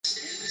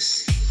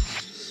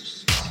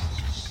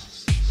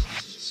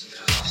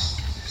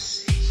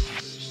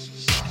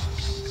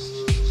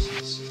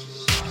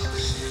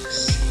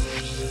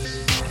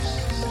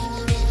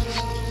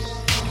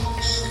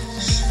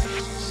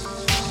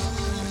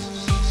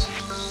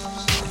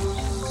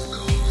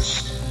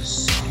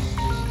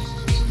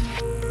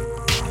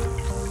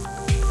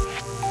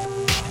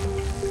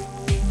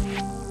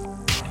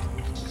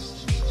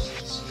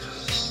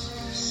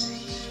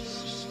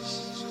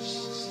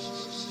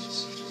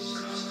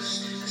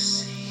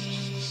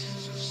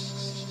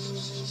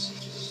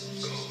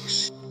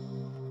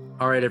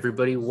All right,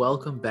 everybody,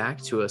 welcome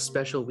back to a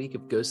special week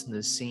of Ghost in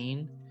the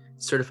Scene,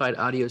 Certified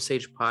Audio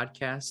Sage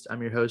podcast.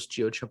 I'm your host,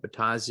 Gio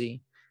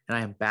Chumpatazzi, and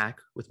I am back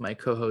with my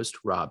co-host,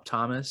 Rob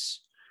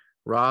Thomas.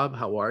 Rob,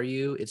 how are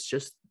you? It's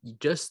just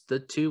the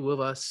two of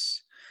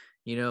us,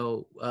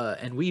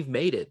 and we've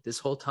made it this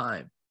whole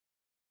time,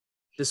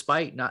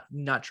 despite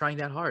not trying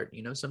that hard.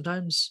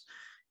 Sometimes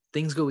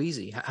things go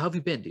easy. How have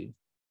you been, dude?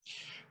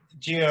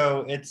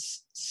 Gio,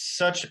 it's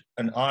such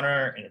an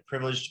honor and a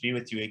privilege to be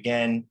with you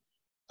again.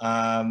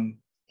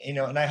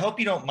 And I hope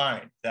you don't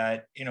mind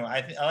that,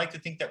 I like to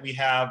think that we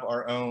have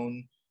our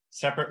own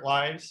separate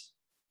lives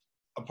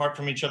apart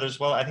from each other as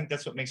well. I think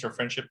that's what makes our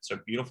friendship so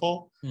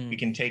beautiful. We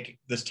can take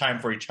this time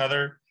for each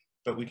other,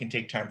 but we can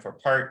take time for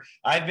apart.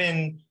 I've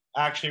been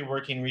actually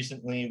working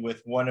recently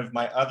with one of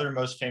my other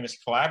most famous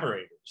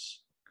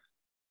collaborators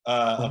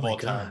of all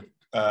time,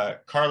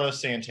 Carlos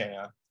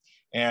Santana.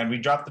 And we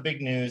dropped the big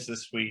news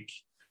this week.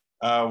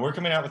 We're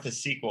coming out with a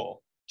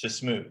sequel to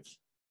Smooth.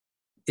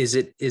 Is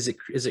it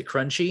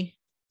crunchy?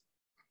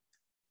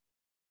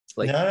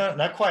 No,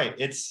 not quite.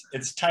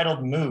 It's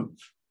titled Move.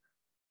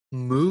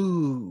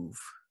 Move.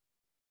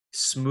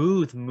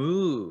 Smooth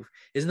move.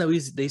 Isn't that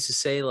what they used to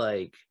say,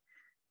 like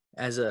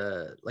as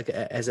an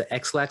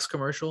X-Lax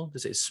commercial? To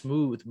say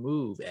smooth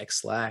move,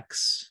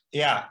 X-Lax.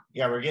 Yeah,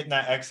 we're getting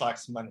that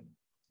X-Lax money.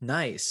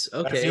 Nice.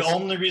 Okay. That's the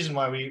only reason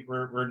why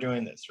we're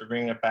doing this. We're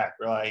bringing it back.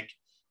 We're like,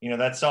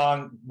 that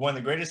song, one of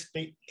the greatest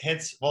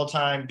hits of all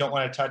time, Don't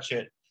Want to Touch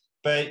It.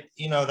 But,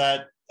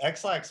 that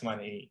X-Lax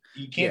money,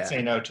 you can't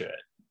say no to it.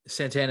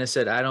 Santana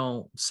said, I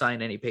don't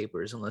sign any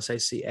papers unless I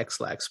see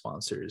X-Lax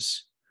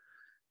sponsors.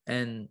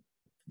 And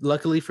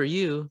luckily for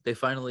you, they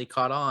finally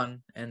caught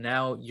on, and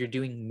now you're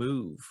doing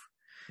Move.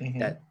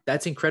 Mm-hmm.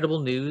 That's incredible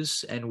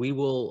news. And we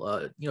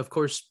will, of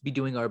course, be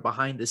doing our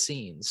behind the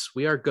scenes.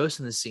 We are Ghost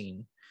in the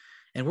Scene,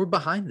 and we're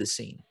behind the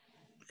scene.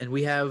 And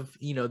we have,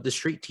 the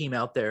street team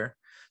out there.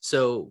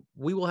 So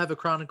we will have a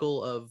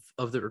chronicle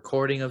of the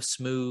recording of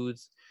Smooth.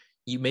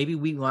 Maybe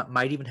we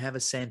might even have a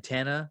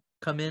Santana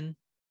come in.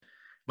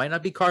 Might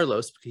not be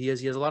Carlos, because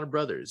he has a lot of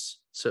brothers.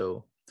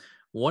 So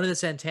one of the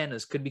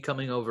Santanas could be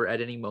coming over at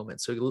any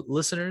moment. So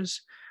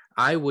listeners,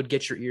 I would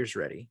get your ears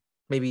ready.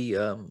 Maybe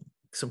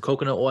some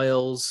coconut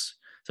oils,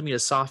 something to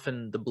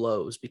soften the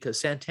blows, because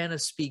Santana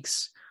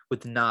speaks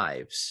with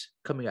knives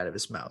coming out of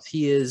his mouth.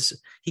 He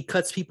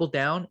cuts people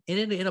down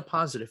in a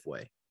positive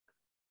way.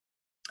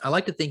 I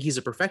like to think he's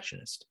a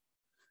perfectionist.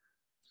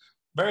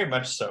 Very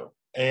much so.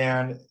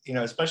 And,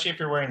 especially if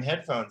you're wearing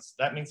headphones,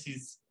 that means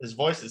his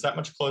voice is that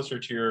much closer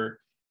to your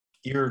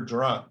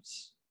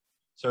eardrums.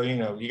 So,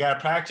 you got to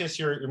practice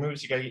your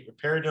moves. You got to get your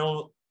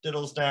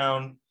paradiddles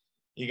down.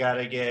 You got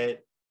to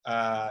get,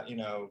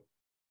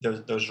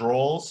 those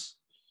rolls.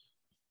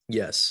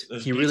 Yes.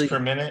 Those beats per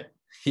minute.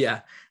 Yeah.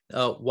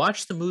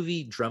 Watch the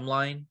movie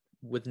Drumline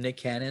with Nick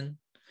Cannon,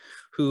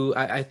 who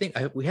I think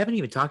we haven't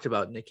even talked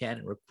about Nick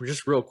Cannon. We're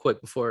just real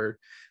quick before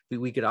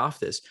we get off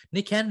this.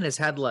 Nick Cannon has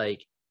had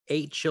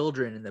 8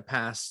 children in the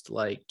past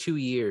 2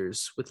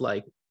 years with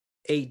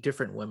 8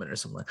 different women or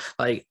something.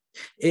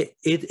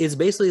 It's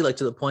basically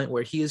to the point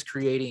where he is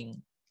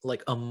creating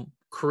a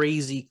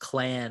crazy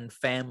clan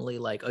family,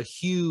 a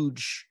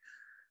huge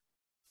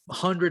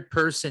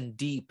 100-person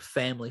deep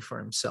family for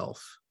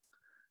himself.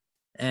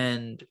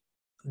 And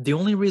the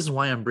only reason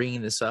why I'm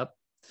bringing this up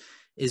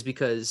is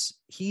because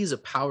he's a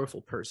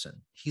powerful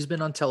person. He's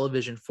been on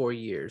television for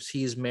years.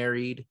 He's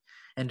married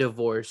and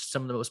divorced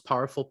some of the most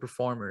powerful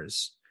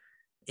performers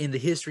in the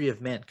history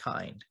of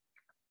mankind.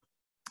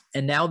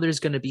 And now there's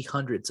going to be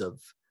hundreds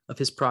of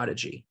his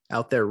prodigy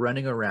out there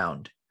running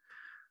around.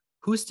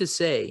 Who's to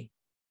say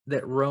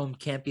that Rome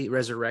can't be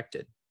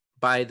resurrected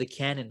by the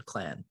Cannon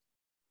clan?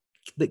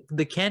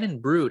 The Cannon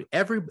brood,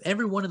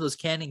 every one of those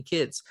Cannon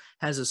kids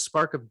has a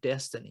spark of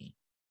destiny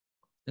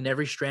in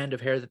every strand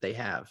of hair that they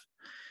have.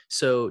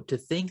 So to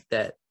think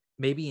that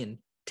maybe in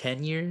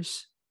 10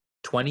 years,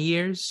 20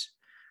 years,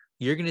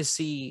 you're going to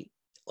see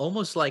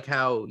almost like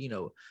how,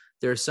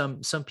 there are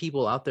some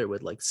people out there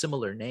with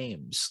similar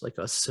names, like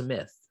a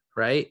Smith,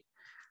 right?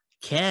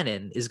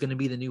 Cannon is going to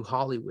be the new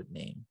Hollywood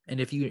name.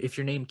 And if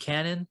you're named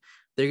Cannon,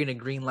 they're going to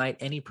green light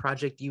any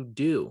project you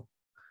do.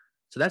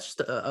 So that's just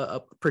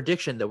a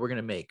prediction that we're going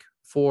to make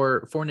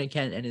for Nick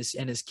Cannon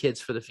and his kids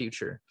for the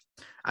future.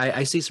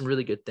 I see some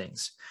really good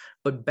things.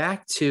 But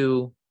back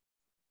to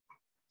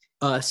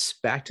us,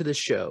 back to the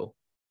show,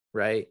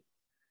 right?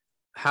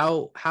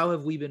 How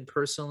have we been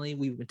personally?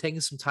 We've been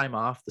taking some time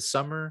off. The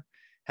summer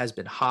has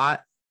been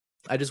hot.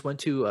 I just went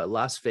to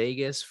Las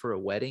Vegas for a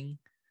wedding.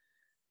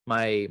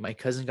 My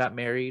cousin got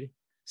married,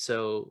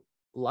 so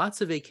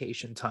lots of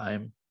vacation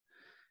time.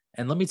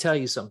 And let me tell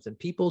you something.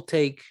 People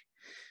take,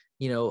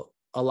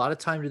 a lot of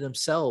time to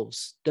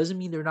themselves. Doesn't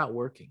mean they're not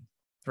working,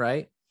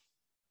 right?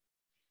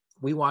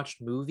 We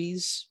watched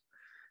movies.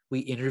 We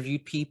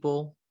interviewed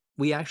people.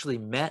 We actually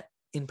met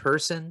in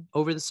person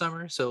over the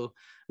summer. So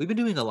we've been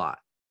doing a lot.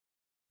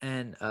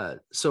 And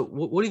so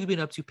what have you been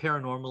up to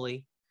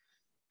paranormally?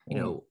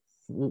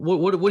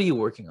 What are you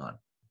working on?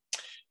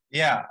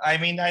 Yeah, I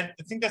mean, I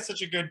think that's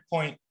such a good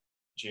point,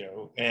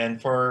 Gio.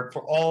 And for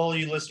all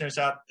you listeners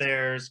out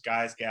there,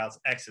 guys, gals,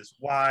 X's,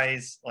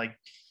 Y's, like,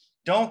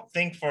 don't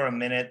think for a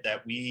minute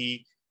that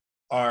we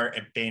are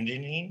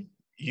abandoning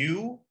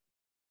you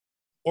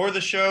or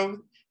the show,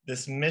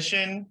 this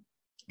mission.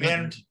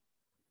 And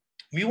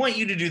we want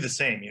you to do the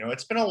same. You know,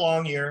 it's been a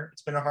long year.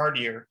 It's been a hard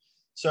year.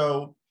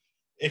 So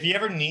if you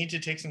ever need to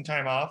take some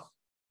time off,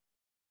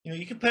 you know,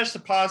 you can press the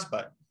pause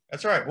button.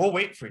 That's all right. We'll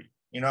wait for you.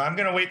 You know, I'm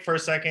going to wait for a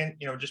second,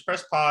 you know, just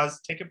press pause,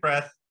 take a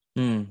breath.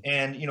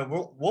 And, you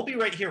know, we'll be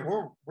right here.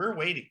 We're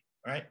waiting.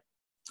 Right.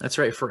 That's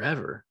right.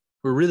 Forever.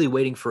 We're really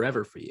waiting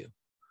forever for you.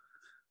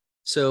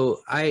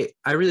 So I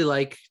really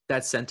like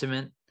that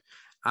sentiment.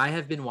 I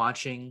have been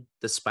watching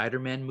the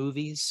Spider-Man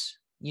movies,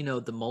 you know,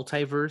 the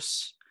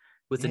multiverse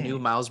with the new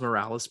Miles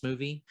Morales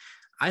movie.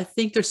 I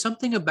think there's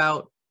something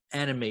about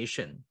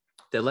animation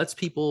that lets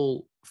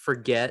people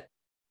forget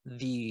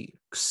the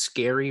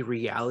scary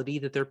reality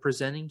that they're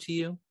presenting to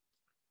you.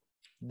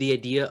 The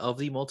idea of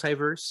the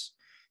multiverse,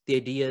 the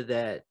idea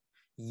that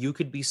you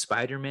could be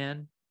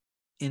Spider-Man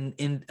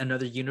in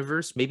another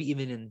universe, maybe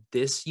even in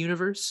this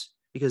universe,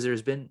 because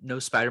there's been no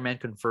Spider-Man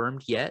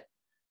confirmed yet.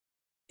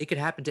 It could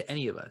happen to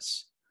any of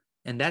us.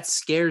 And that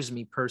scares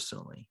me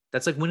personally.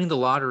 That's like winning the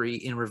lottery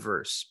in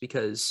reverse,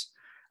 because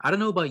I don't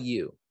know about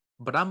you,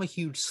 but I'm a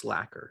huge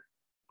slacker.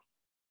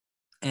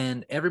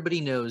 And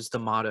everybody knows the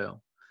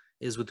motto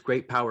is, with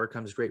great power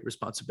comes great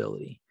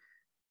responsibility.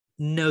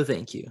 No,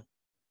 thank you.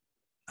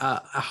 A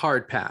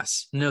hard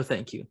pass. No,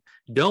 thank you.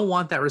 Don't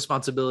want that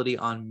responsibility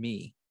on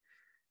me.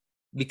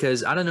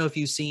 Because I don't know if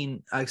you've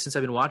seen, since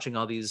I've been watching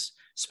all these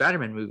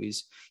Spider-Man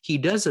movies, he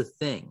does a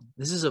thing.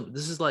 This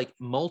is like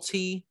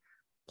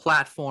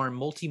multi-platform,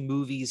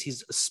 multi-movies.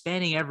 He's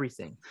spanning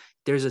everything.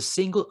 There's a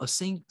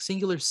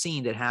singular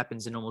scene that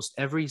happens in almost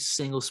every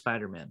single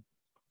Spider-Man.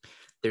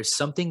 There's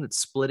something that's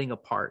splitting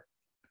apart,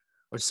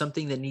 or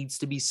something that needs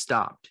to be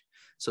stopped.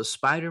 So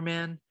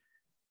Spider-Man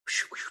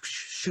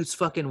shoots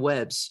fucking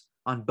webs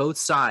on both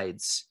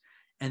sides,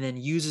 and then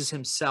uses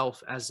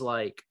himself as,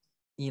 like,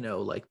 you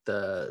know, like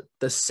the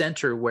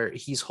center where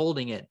he's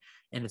holding it,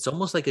 and it's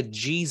almost like a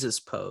Jesus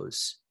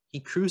pose. He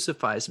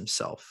crucifies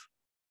himself,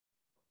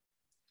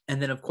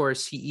 and then of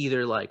course he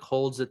either like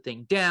holds the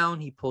thing down,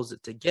 he pulls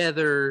it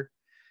together.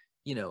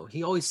 You know,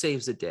 he always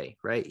saves the day,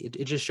 right?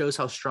 It just shows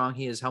how strong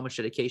he is, how much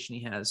dedication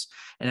he has.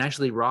 And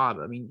actually, Rob,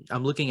 I mean,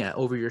 I'm looking at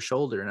over your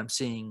shoulder, and I'm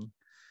seeing,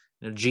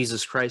 you know,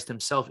 Jesus Christ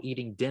himself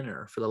eating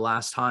dinner for the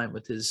last time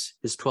with his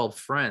 12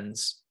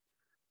 friends.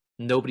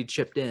 Nobody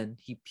chipped in.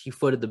 He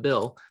footed the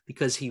bill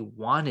because he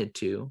wanted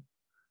to.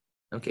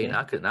 Okay,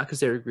 not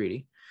because they were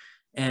greedy.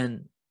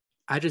 And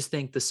I just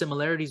think the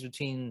similarities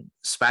between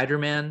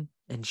Spider-Man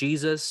and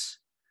Jesus,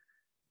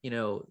 you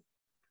know,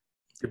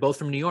 they're both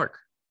from New York.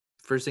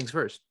 First things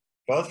first.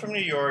 Both from New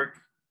York.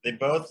 They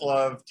both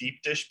love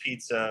deep dish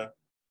pizza,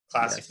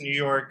 classic New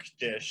York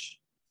dish.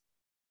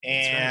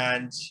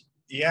 And right.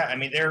 Yeah, I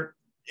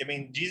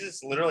mean,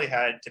 Jesus literally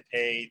had to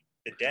pay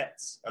the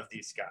debts of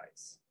these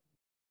guys.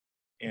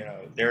 You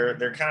know,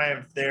 they're kind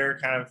of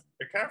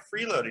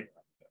freeloading.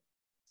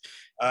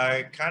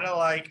 Kind of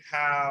like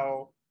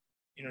how,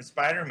 you know,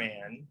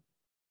 Spider-Man,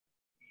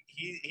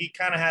 he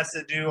kind of has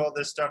to do all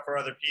this stuff for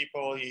other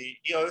people. He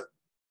a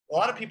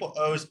lot of people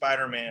owe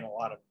Spider-Man a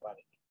lot of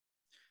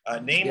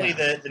money, namely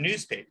the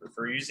newspaper,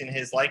 for using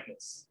his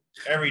likeness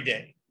every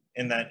day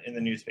in the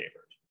newspaper.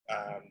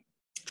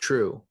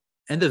 True,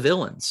 and the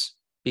villains,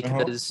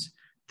 because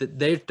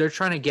they're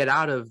trying to get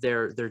out of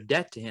their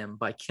debt to him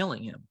by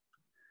killing him.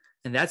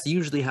 And that's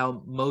usually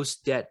how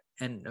most debt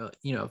and,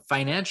 you know,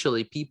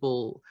 financially,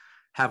 people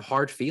have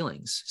hard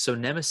feelings. So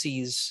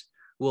nemesis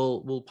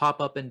will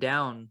pop up and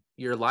down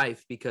your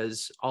life,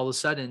 because all of a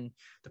sudden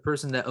the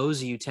person that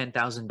owes you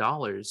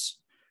 $10,000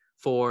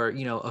 for,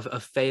 you know, a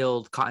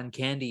failed cotton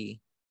candy,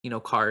 you know,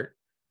 cart,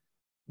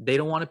 they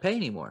don't want to pay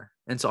anymore.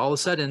 And so all of a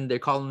sudden they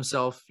call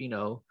himself, you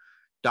know,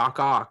 Doc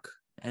Ock,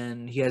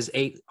 and he has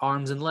 8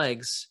 arms and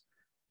legs,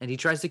 and he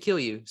tries to kill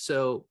you.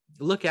 So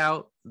look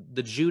out.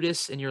 The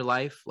Judas in your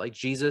life, like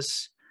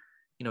Jesus,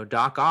 you know,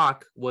 Doc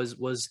Ock was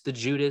the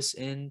Judas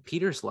in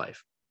Peter's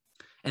life.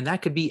 And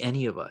that could be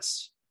any of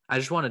us. I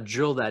just want to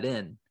drill that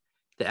in,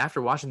 that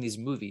after watching these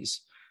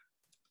movies,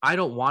 I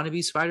don't want to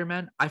be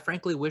Spider-Man. I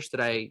frankly wish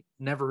that I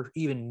never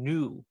even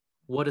knew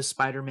what a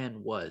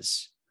Spider-Man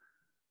was.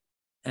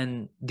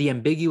 And the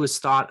ambiguous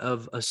thought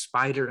of a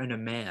spider and a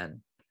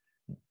man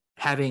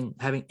having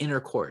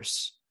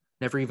intercourse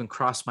never even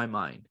crossed my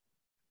mind.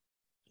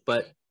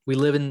 But we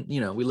live in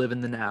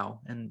the now,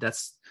 and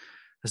that's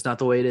not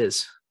the way it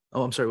is.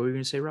 Oh, I'm sorry. What were you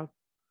going to say, Rob?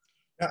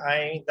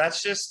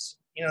 That's just,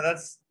 you know,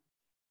 that's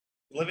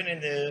living in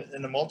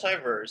the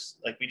multiverse.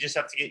 Like, we just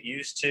have to get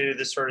used to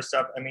this sort of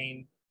stuff. I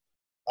mean,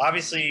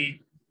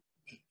 obviously,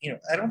 you know,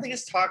 I don't think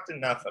it's talked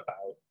enough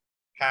about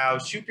how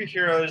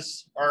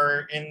superheroes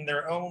are in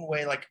their own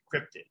way like a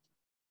cryptid,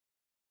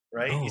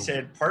 right? Oh. You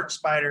said part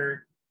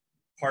spider,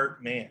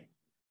 part man.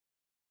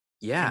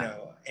 Yeah. You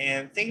know,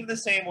 and think of the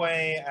same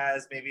way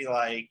as maybe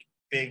like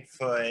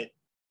Bigfoot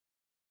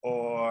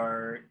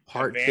or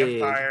part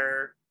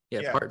vampire.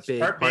 Big. Yeah, part big,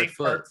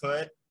 part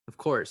foot. of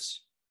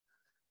course.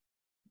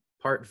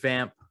 Part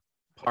vamp,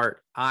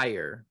 part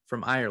ire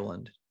from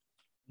Ireland.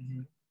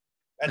 Mm-hmm.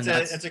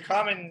 That's a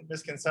common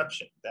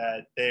misconception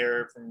that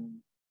they're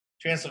from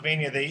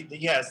Transylvania.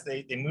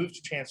 They moved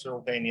to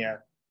Transylvania,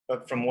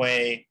 but from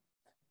way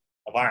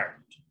of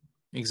Ireland.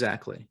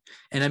 Exactly.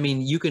 And I mean,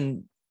 you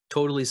can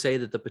totally say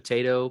that the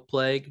potato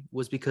plague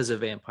was because of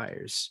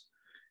vampires.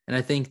 And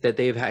I think that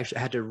they've actually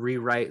had to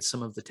rewrite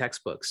some of the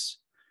textbooks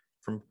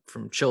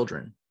from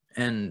children.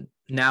 And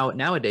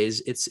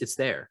nowadays it's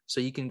there.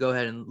 So you can go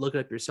ahead and look it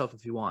up yourself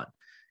if you want.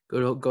 Go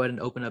ahead and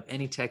open up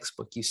any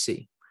textbook you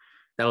see.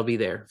 That'll be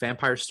there.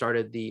 Vampires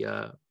started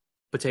the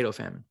potato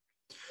famine.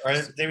 Or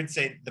they would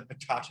say the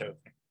potato.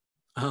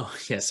 Oh,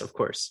 yes, of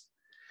course.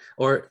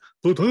 Or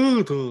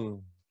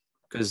potato.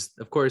 Because,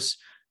 of course,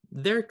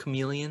 they're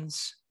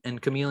chameleons.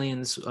 And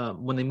chameleons,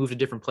 when they move to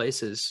different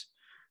places,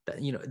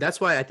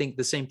 that's why I think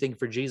the same thing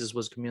for Jesus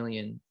was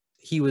chameleon.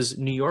 He was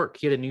New York.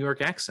 He had a New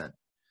York accent.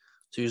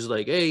 So he was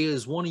like, hey,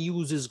 is one of you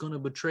is going to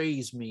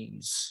betray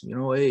me?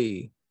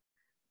 Hey.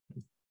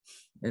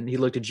 And he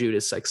looked at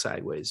Judas like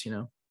sideways,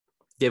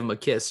 gave him a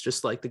kiss,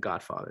 just like the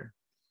Godfather.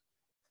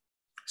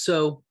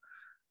 So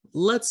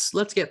let's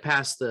get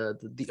past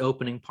the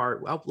opening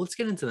part. Well, let's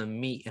get into the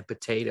meat and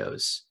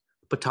potatoes,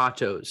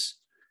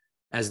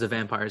 as the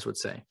vampires would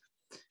say,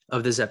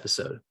 of this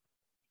episode.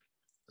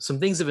 Some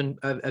things have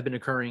been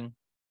occurring,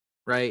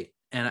 right?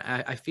 And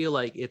I feel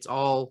like it's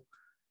all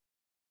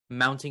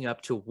mounting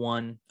up to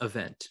one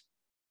event.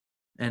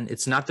 And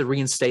it's not the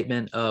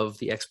reinstatement of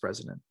the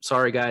ex-president.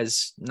 Sorry,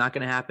 guys, not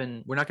going to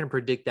happen. We're not going to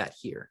predict that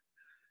here.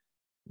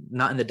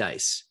 Not in the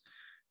dice.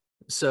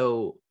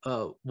 So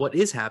what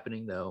is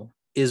happening, though,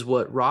 is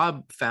what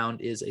Rob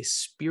found is a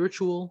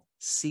spiritual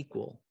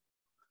sequel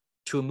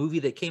to a movie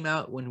that came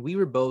out when we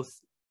were both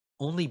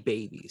only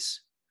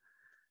babies.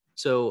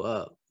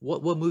 So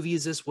what movie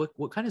is this?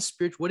 What kind of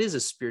what is a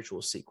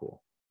spiritual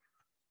sequel?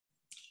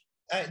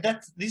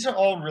 These are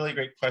all really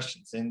great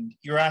questions. And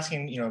you're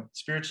asking,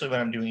 spiritually what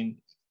I'm doing,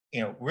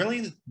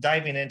 really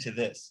diving into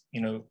this.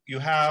 You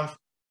have,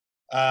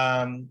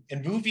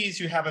 in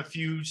movies, you have a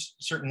few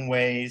certain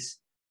ways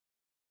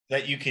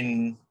that you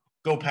can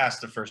go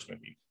past the first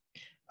movie.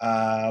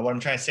 What I'm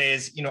trying to say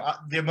is,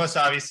 the most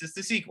obvious is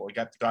the sequel. You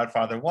got the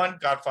Godfather 1,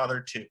 Godfather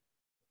 2.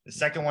 The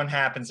second one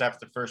happens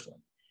after the first one.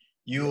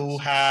 You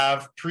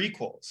have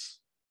prequels.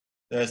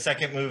 The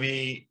second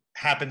movie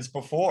happens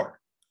before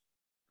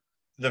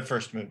the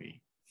first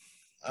movie.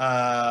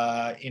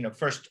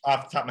 First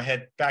off the top of my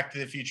head, Back to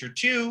the Future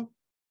 2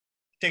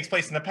 takes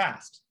place in the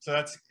past. So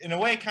that's, in a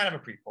way, kind of a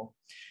prequel.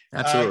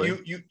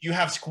 Absolutely. You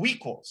have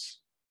squeakquels.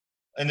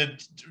 In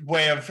the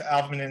way of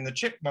Alvin and the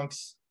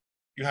Chipmunks,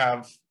 you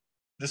have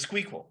the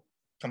squeakquel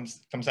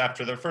comes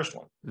after the first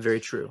one. Very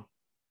true.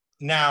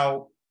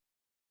 Now,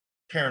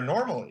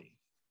 paranormally,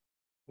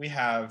 we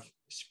have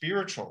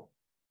spiritual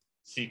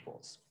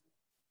sequels.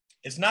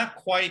 It's not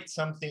quite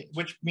something,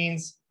 which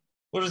means,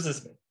 what does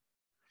this mean?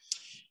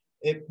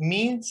 It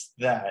means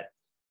that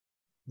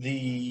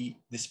the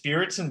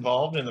spirits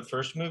involved in the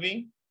first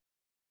movie,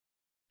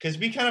 because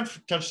we kind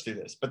of touched through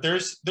this, but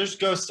there's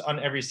ghosts on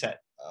every set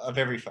of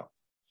every film.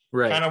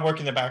 Right. Kind of work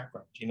in the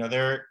background.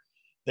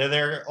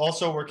 They're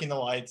also working the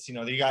lights.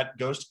 You got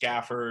ghost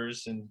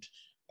gaffers and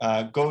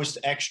ghost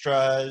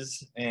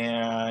extras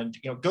and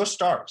ghost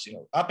stars.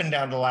 Up and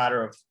down the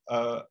ladder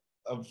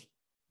of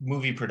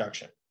movie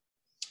production.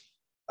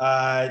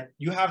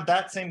 You have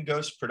that same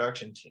ghost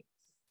production team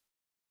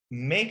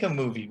make a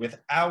movie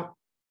without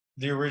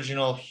the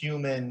original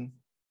human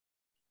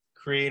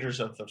creators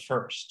of the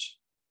first.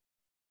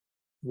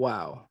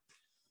 Wow.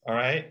 All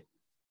right.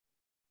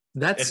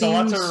 It's a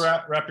lot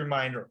to wrap your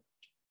mind around.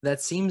 That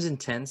seems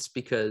intense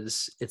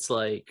because it's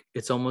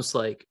almost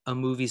like a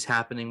movie's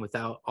happening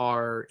without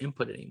our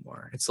input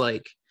anymore. It's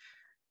like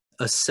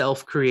a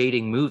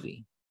self-creating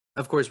movie.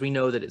 Of course, we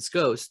know that it's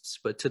ghosts,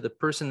 but to the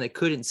person that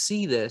couldn't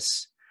see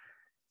this,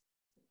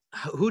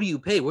 who do you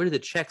pay? Where do the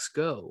checks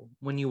go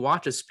when you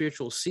watch a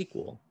spiritual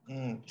sequel?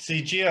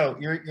 See,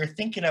 Gio, you're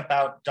thinking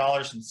about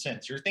dollars and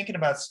cents. You're thinking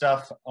about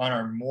stuff on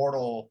our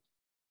mortal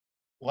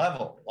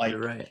level. Like,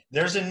 you're right.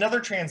 There's another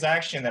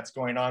transaction that's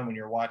going on when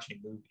you're watching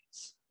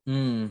movies.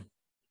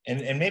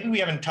 And maybe we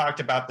haven't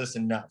talked about this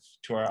enough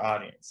to our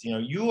audience.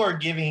 You are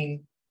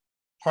giving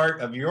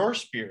part of your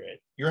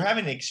spirit. You're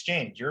having an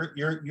exchange.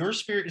 Your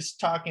spirit is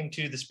talking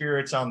to the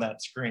spirits on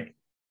that screen.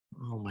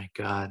 Oh my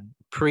God.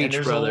 Preach,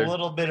 and brother.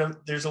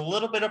 There's a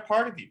little bit of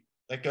part of you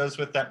that goes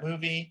with that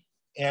movie,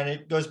 and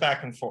it goes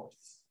back and forth.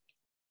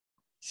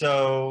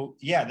 So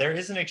yeah, there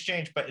is an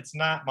exchange, but it's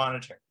not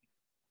monetary.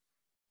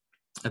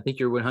 I think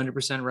you're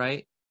 100%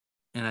 right.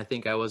 And I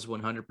think I was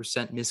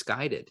 100%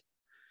 misguided.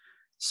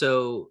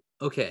 So,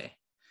 okay.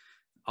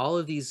 All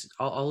of these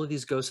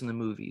ghosts in the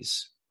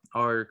movies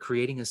are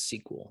creating a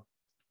sequel,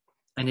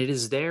 and it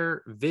is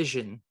their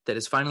vision that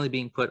is finally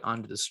being put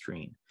onto the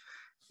screen.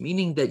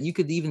 Meaning that you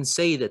could even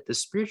say that the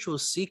spiritual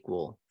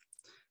sequel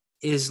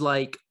is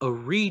like a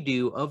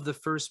redo of the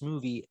first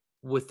movie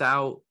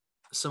without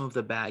some of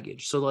the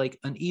baggage. So like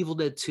an Evil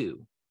Dead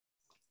 2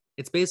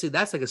 It's basically,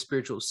 that's like a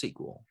spiritual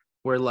sequel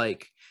where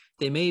like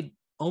they made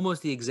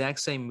almost the exact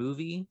same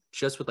movie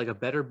just with like a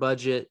better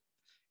budget,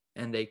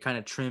 and they kind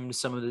of trimmed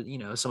some of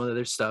the, some of the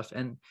other stuff,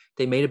 and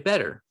they made it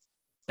better.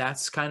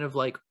 That's kind of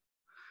like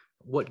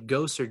what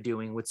ghosts are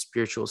doing with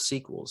spiritual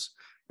sequels.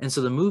 And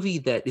so the movie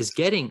that is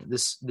getting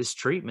this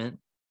treatment,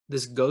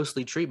 this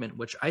ghostly treatment,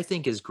 which I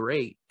think is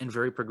great and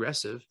very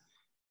progressive,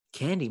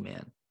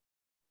 Candyman.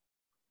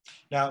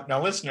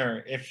 Now,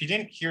 listener, if you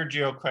didn't hear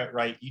Gio quite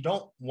right, you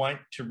don't want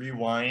to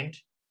rewind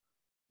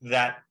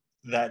that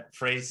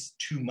phrase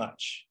too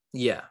much.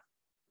 Yeah.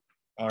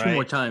 All Two right.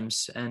 more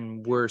times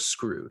and we're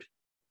screwed.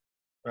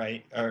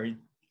 Right. Or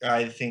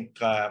I think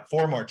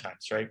 4 more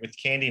times, right? With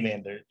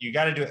Candyman, you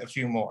got to do it a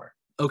few more.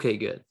 Okay,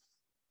 good.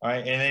 All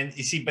right. And then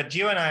you see, but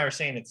Gio and I are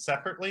saying it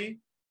separately.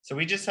 So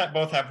we just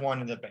both have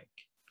one in the bank.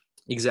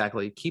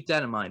 Exactly. Keep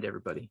that in mind,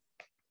 everybody.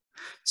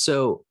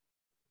 So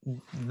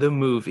the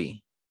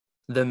movie,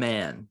 The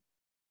Man,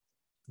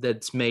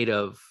 that's made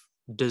of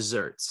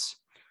desserts,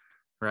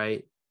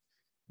 right?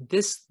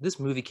 This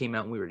movie came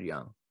out when we were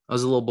young. I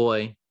was a little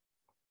boy,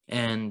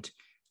 and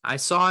I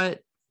saw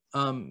it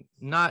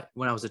not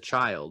when I was a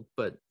child,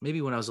 but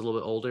maybe when I was a little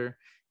bit older.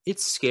 It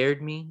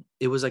scared me.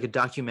 It was like a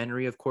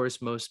documentary, of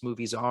course, most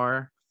movies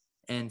are,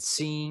 and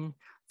seeing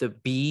the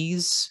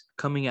bees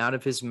coming out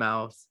of his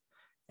mouth,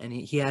 and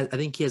he has, I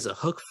think he has a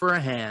hook for a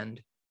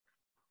hand,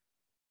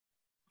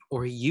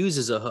 or he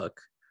uses a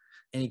hook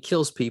and he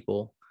kills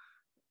people.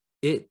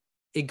 It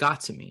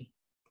got to me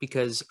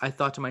because I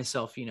thought to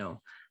myself,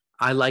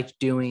 I liked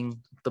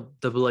doing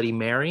the Bloody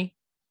Mary,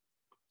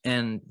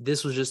 and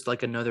this was just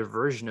like another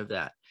version of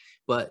that,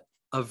 but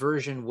a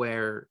version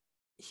where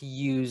he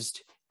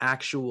used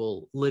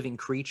actual living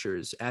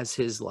creatures as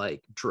his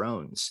like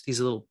drones, these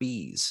little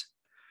bees.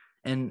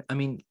 And I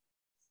mean,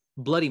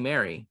 Bloody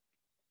Mary,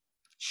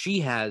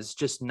 she has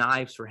just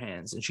knives for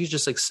hands, and she's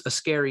just like a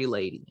scary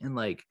lady, and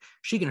like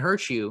she can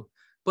hurt you.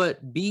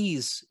 But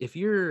bees, if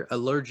you're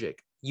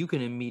allergic, you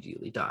can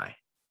immediately die.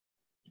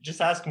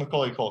 Just ask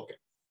Macaulay Culkin.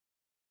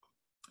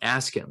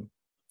 Ask him,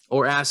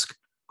 or ask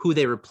who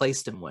they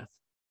replaced him with.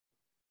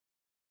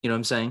 You know what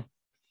I'm saying?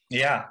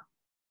 Yeah.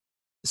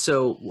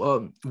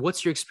 So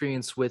what's your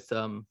experience with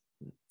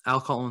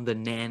I'll call him the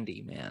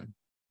Nandy Man?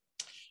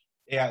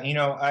 Yeah,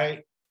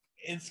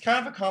 it's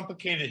kind of a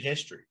complicated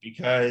history,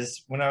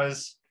 because when I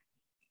was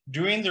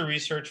doing the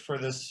research for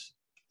this,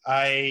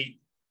 I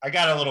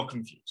got a little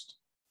confused.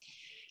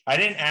 I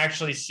didn't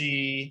actually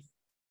see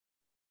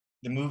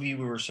the movie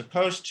we were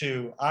supposed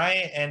to.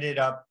 I ended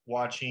up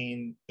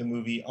watching the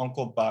movie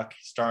Uncle Buck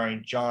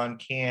starring John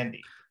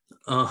Candy.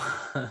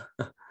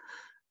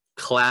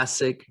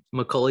 Classic.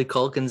 Macaulay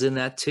Culkin's in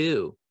that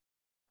too,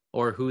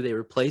 or who they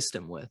replaced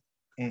him with.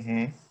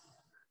 Mm-hmm.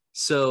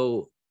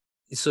 So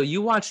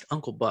you watched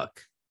Uncle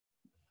Buck,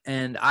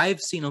 and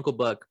I've seen Uncle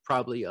Buck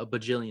probably a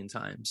bajillion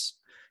times.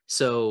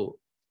 So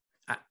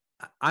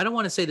I don't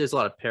want to say there's a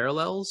lot of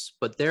parallels,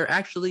 but there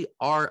actually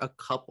are a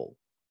couple.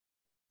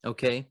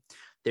 Okay.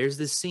 There's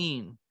this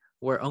scene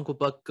where Uncle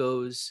Buck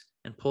goes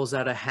and pulls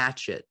out a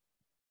hatchet,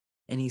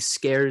 and he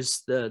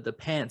scares the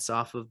pants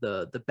off of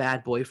the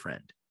bad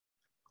boyfriend.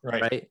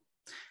 Right.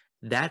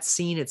 That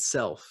scene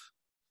itself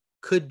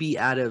could be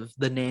out of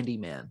the Nandy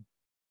Man,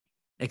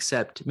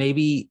 except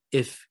maybe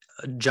if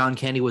John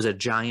Candy was a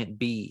giant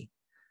bee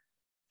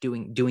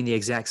doing the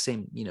exact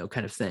same,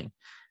 kind of thing.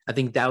 I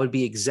think that would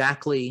be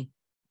exactly,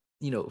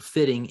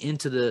 fitting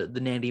into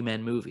the Nandy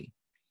Man movie.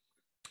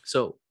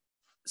 So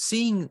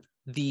seeing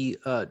the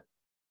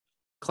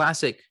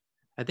classic,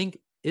 I think,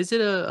 is it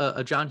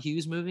a John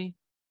Hughes movie,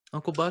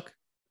 Uncle Buck?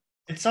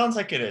 It sounds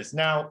like it is.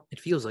 Now, it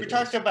feels like we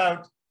talked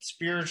about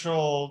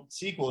spiritual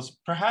sequels.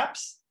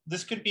 Perhaps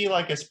this could be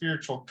like a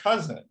spiritual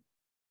cousin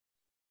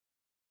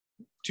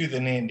to the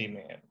Nandy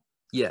Man.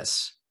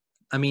 Yes.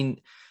 I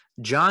mean,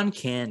 John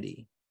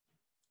Candy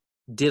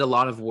did a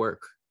lot of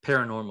work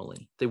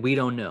paranormally that we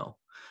don't know.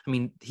 I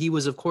mean, he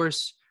was, of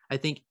course, I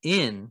think,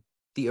 in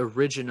the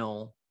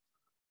original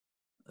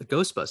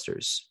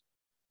Ghostbusters.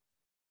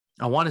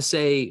 I want to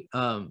say,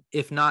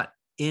 if not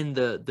in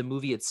the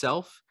movie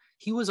itself,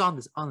 he was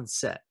on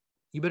set.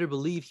 You better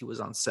believe he was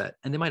on set,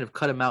 and they might have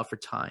cut him out for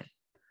time.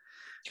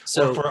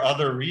 So, or for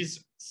other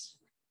reasons.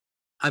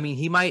 I mean,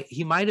 he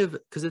might have,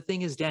 because the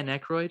thing is, Dan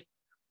Aykroyd,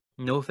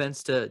 no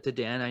offense to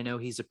Dan, I know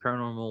he's a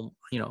paranormal,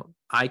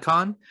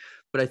 icon,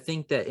 but I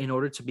think that in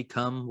order to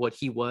become what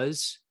he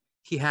was,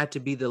 he had to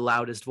be the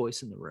loudest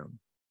voice in the room.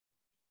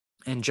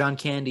 And John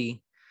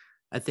Candy,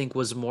 I think,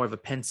 was more of a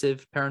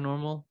pensive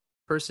paranormal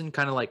person,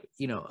 kind of like,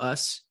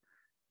 us.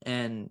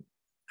 And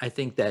I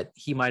think that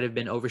he might have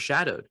been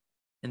overshadowed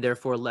and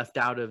therefore left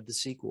out of the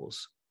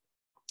sequels.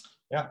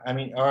 Yeah, I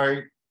mean,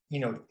 or,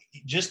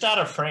 just out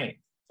of frame,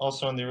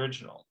 also in the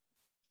original.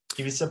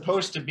 He was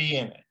supposed to be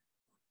in it.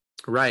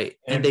 Right.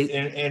 And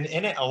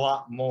in it a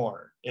lot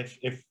more, if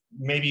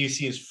maybe you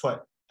see his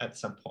foot at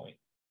some point.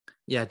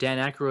 Yeah, Dan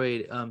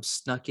Aykroyd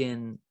snuck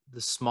in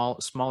the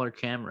smaller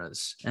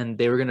cameras, and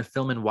they were going to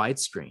film in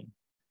widescreen,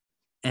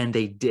 and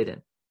they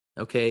didn't.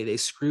 Okay, they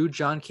screwed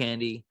John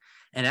Candy.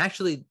 And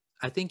actually,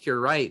 I think you're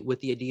right with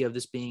the idea of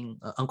this being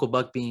Uncle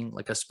Buck being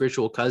like a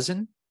spiritual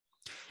cousin.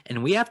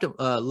 And we have to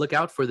look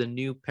out for the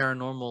new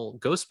paranormal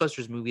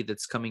Ghostbusters movie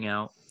that's coming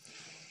out.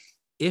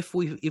 If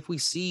we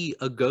see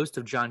a ghost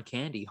of John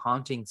Candy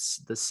haunting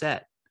the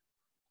set,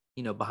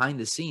 behind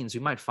the scenes,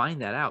 we might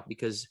find that out,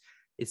 because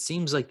it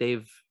seems like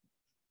they've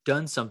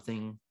done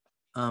something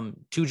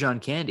to John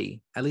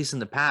Candy, at least in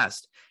the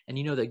past. And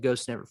that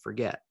ghosts never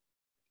forget.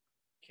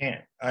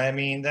 Can't. I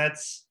mean,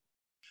 that's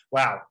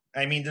wow.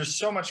 I mean, there's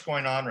so much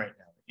going on right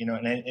now,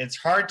 and it's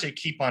hard to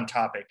keep on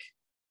topic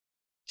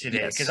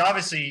today, because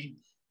obviously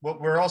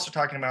what we're also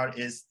talking about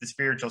is the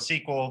spiritual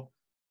sequel,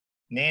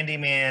 Nandy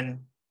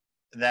Man,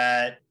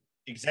 that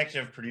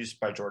executive produced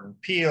by Jordan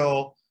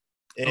Peele.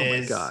 Oh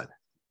my God.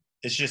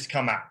 It's just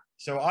come out.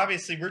 So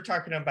obviously we're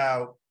talking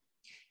about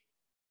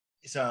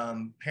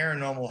some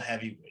paranormal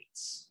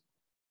heavyweights.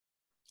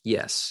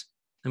 Yes.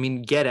 I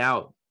mean, Get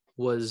Out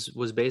was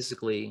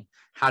basically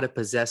how to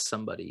possess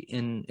somebody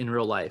in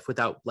real life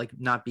without like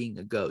not being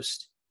a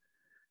ghost.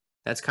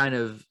 That's kind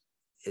of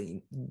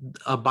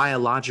a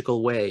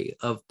biological way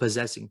of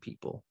possessing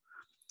people,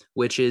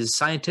 which is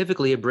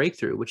scientifically a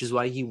breakthrough, which is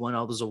why he won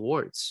all those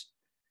awards.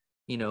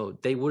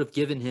 They would have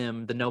given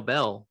him the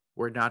Nobel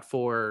were it not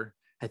for,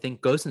 I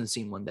think, Ghost in the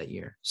Scene won that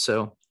year.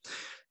 So,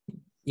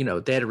 they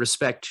had to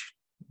respect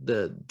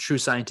the true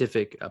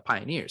scientific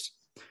pioneers.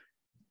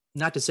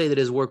 Not to say that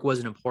his work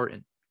wasn't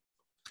important.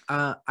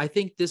 I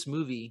think this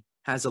movie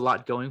has a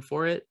lot going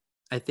for it.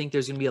 I think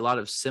there's going to be a lot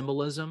of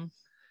symbolism,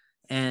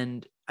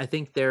 and I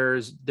think they're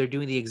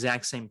doing the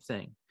exact same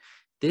thing.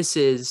 This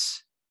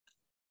is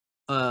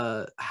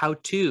a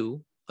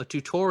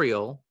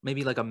tutorial,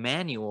 maybe like a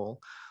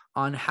manual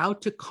on how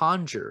to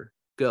conjure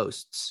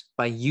ghosts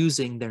by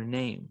using their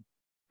name,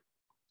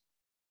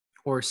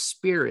 or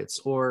spirits,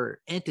 or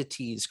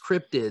entities,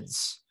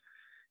 cryptids.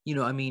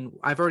 I mean,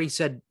 I've already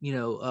said,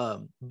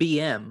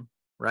 BM,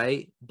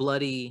 right?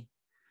 Bloody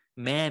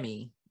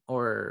Mammy,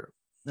 or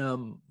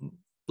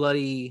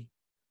Bloody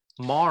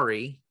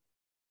Maury.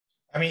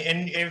 I mean,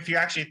 and if you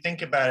actually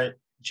think about it,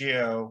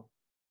 Gio,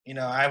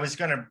 I was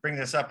going to bring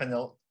this up in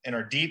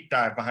our deep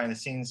dive behind the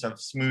scenes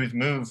of Smooth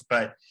Move,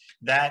 but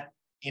that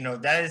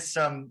is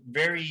some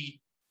very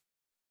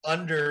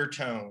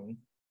undertone.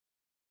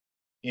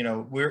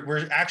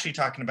 We're actually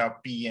talking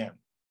about BM.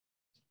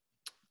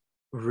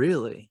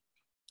 Really?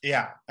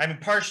 Yeah, I mean,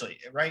 partially,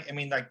 right? I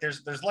mean, like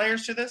there's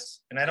layers to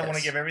this, and I don't want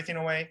to give everything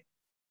away,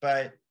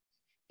 but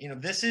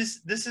this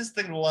is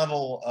the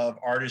level of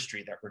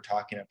artistry that we're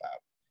talking about,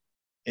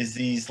 is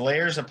these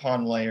layers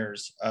upon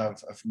layers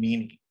of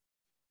meaning.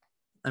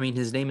 I mean,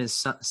 his name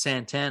is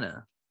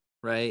Santana,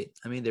 right?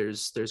 I mean,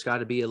 there's got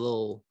to be a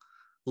little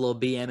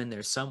BM in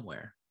there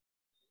somewhere.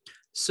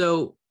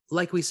 So,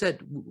 like we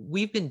said,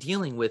 we've been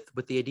dealing with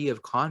the idea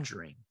of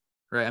conjuring,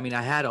 right? I mean,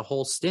 I had a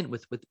whole stint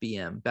with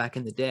BM back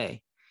in the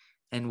day,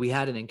 and we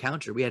had an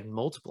encounter. We had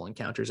multiple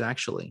encounters,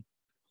 actually.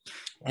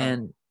 Wow.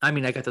 And I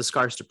mean, I got the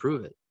scars to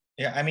prove it.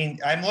 Yeah, I mean,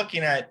 I'm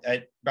looking at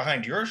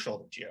behind your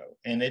shoulder, Gio,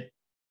 and it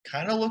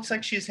kind of looks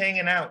like she's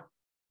hanging out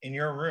in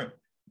your room.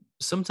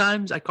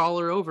 Sometimes I call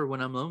her over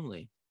when I'm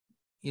lonely.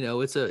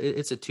 It's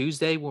a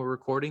Tuesday when we're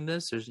recording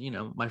this. There's,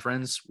 my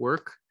friends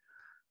work.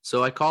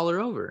 So I call her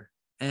over.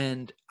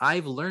 And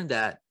I've learned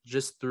that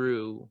just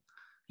through,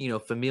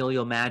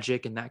 familial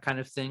magic and that kind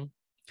of thing.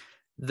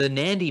 The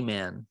Nandy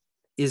Man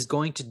is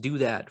going to do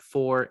that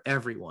for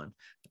everyone.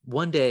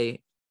 One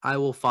day I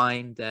will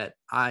find that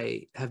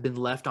I have been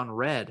left on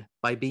red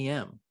by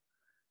BM,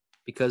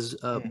 because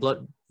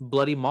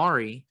Bloody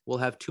Maury will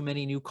have too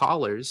many new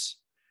callers,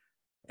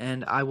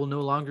 and I will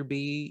no longer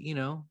be,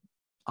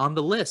 on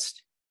the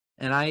list.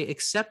 And I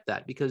accept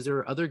that, because there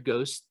are other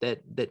ghosts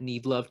that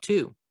need love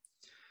too.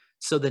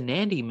 So the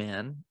Nandy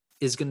Man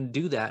is going to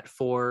do that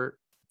for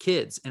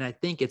kids. And I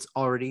think it's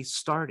already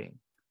starting.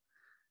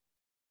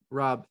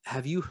 Rob,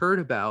 have you heard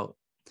about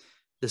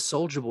the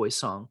Soulja Boy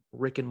song,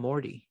 Rick and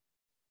Morty,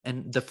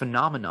 and the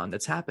phenomenon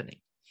that's happening?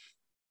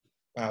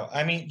 Wow.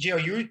 I mean,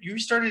 Gio, you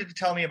started to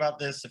tell me about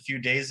this a few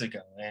days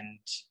ago, and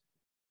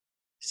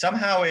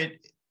somehow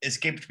it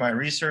escaped my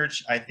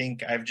research. I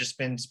think I've just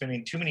been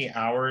spending too many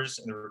hours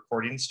in the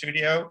recording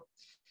studio,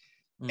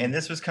 and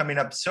this was coming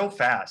up so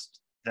fast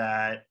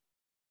that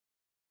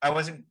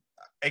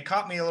it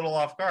caught me a little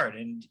off guard.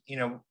 And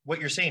what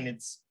you're saying,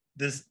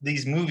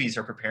 these movies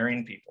are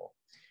preparing people,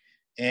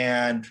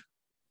 and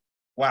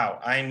wow,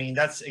 I mean,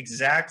 that's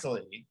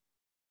exactly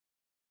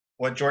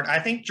what I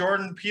think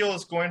Jordan Peele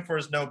is going for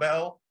his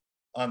Nobel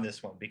on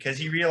this one, because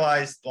he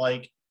realized,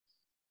 like,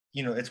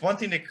 it's one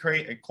thing to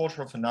create a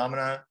cultural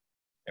phenomena,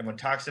 everyone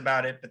talks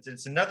about it, but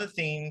it's another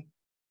thing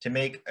to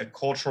make a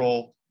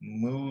cultural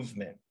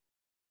movement.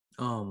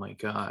 Oh my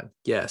God,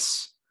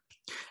 yes.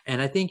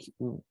 And I think,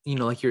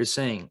 like you're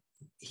saying,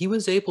 he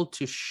was able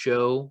to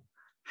show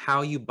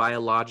how you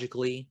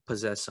biologically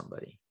possess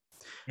somebody.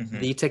 Mm-hmm.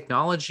 The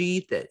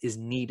technology that is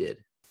needed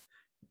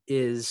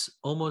is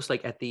almost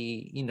like at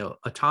the,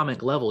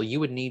 atomic level. You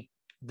would need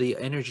the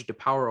energy to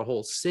power a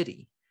whole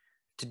city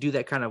to do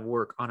that kind of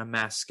work on a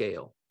mass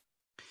scale.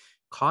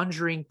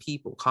 conjuring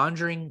people,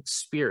 conjuring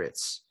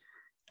spirits,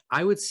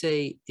 I would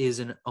say is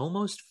an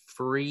almost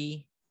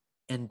free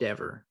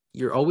endeavor.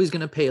 You're always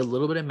going to pay a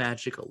little bit of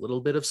magic, a little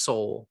bit of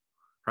soul,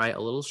 right?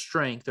 A little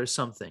strength or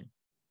something.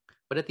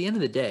 But at the end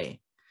of the day,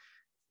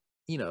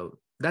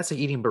 that's like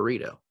eating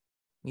burrito.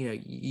 You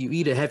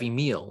eat a heavy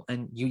meal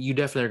and you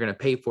definitely are going to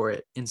pay for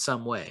it in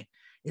some way.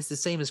 It's the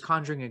same as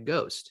conjuring a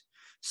ghost.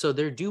 So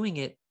they're doing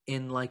it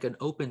in like an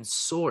open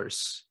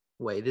source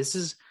way.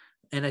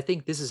 And I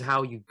think this is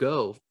how you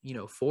go,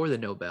 for the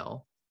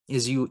Nobel,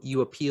 is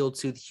you appeal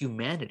to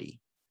humanity.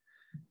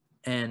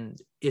 And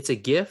it's a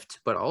gift,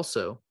 but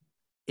also,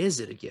 is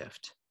it a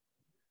gift?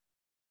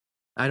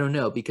 I don't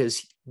know,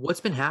 because what's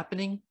been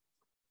happening,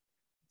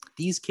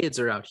 these kids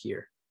are out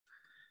here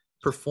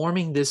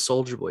performing this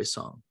Soldier Boy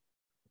song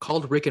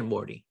called Rick and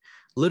Morty.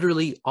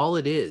 Literally, all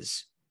it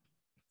is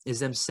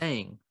them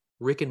saying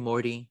Rick and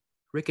Morty,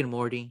 Rick and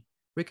Morty,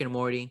 Rick and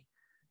Morty,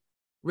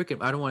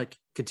 I don't want to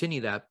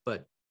continue that,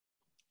 but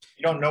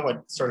you don't know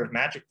what sort of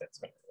magic that's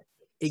going to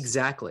be.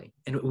 Exactly.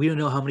 And we don't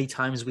know how many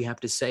times we have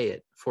to say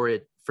it for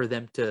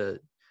them to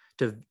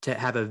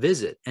have a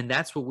visit. And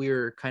that's what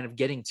we're kind of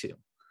getting to.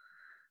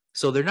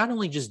 So they're not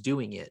only just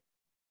doing it,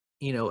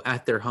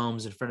 at their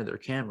homes in front of their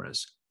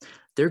cameras,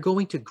 they're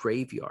going to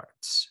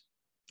graveyards.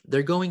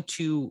 They're going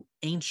to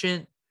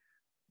ancient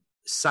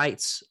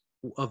sites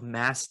of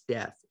mass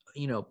death,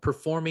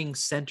 performing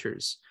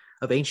centers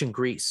of ancient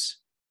Greece.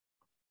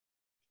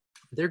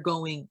 They're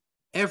going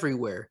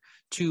everywhere,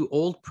 to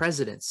old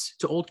presidents,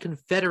 to old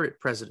Confederate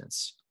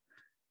presidents.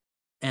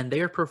 And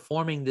they are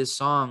performing this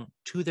song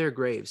to their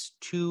graves,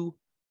 to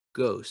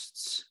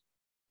ghosts.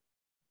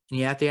 And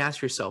you have to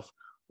ask yourself,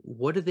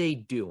 what are they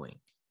doing?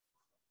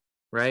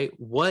 Right?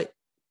 What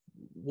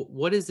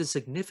is the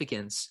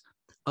significance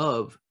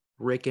of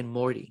Rick and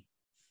Morty?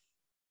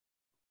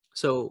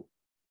 So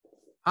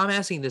I'm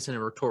asking this in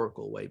a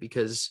rhetorical way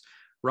because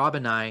Rob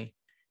and I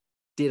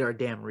did our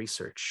damn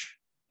research.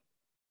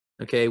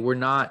 Okay, we're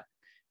not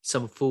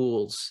some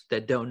fools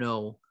that don't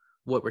know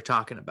what we're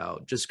talking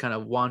about, just kind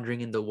of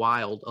wandering in the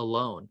wild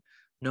alone.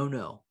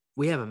 No,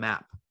 we have a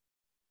map.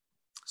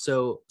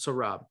 So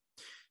Rob,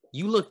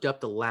 you looked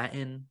up the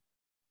Latin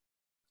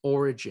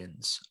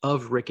origins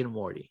of Rick and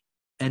Morty,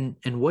 and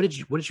what did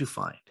you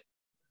find?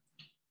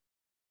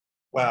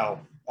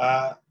 Wow,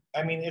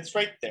 it's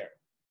right there.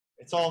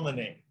 It's all in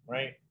the name,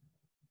 right?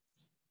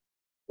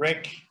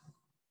 Rick.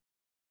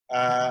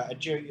 I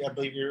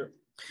believe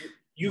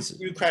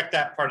you cracked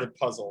that part of the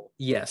puzzle.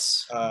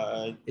 Yes.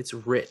 It's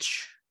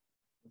rich.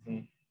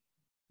 Mm-hmm.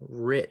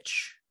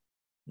 Rich.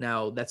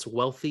 Now that's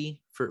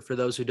wealthy for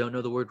those who don't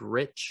know the word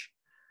rich.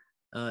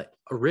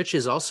 Rich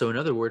is also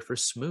another word for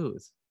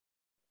smooth.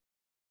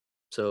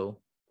 So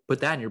put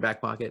that in your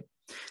back pocket.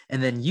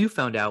 And then you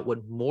found out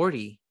what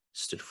Morty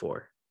stood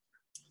for.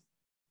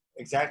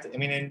 Exactly. I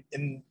mean,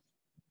 and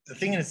the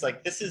thing is,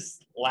 like, this is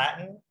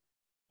Latin,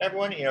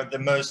 everyone, the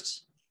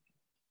most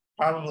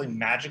probably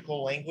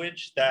magical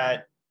language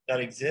that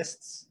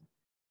exists.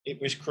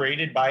 It was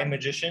created by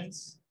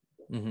magicians.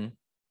 Mm-hmm.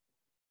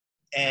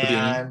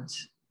 And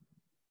Houdini.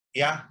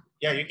 yeah,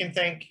 you can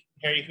thank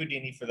Harry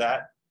Houdini for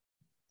that.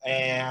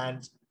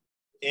 And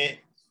it,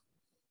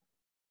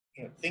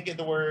 think of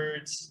the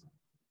words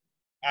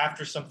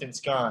after something's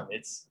gone.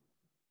 It's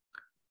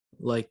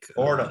like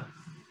boredom.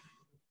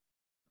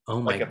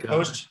 Oh my God. Like a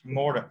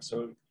post-mortem.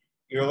 So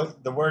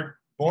the word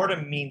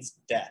boredom means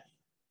death.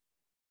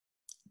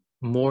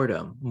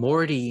 Mortem.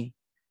 Morty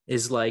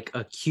is like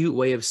a cute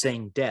way of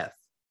saying death.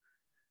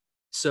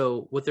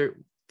 So what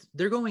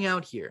they're going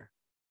out here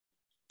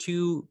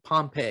to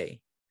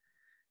Pompeii,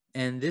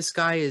 and this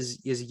guy is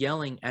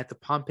yelling at the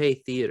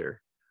Pompeii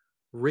Theater,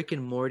 Rick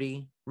and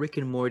Morty,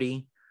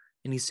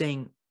 and he's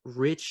saying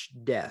rich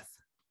death,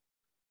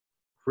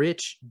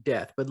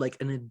 but like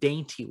in a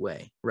dainty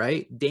way,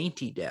 right?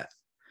 Dainty death.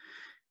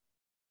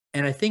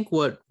 And I think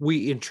what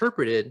we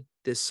interpreted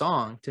this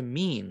song to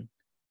mean,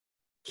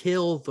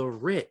 kill the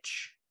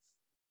rich.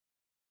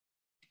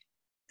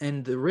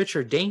 And the rich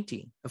are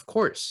dainty, of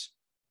course.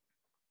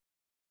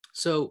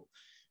 So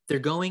they're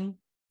going,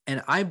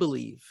 and I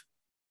believe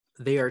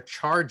they are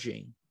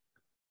charging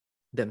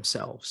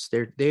themselves.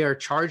 They are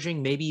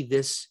charging maybe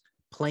this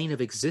plane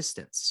of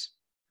existence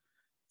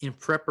in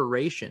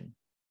preparation,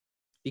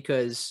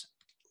 because,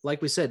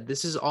 like we said,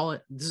 this is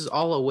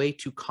all a way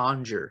to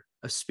conjure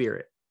a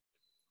spirit.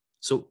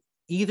 So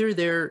either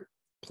they're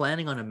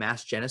planning on a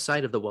mass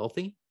genocide of the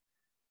wealthy,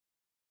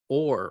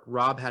 or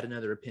Rob had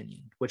another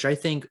opinion, which I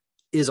think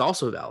is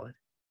also valid.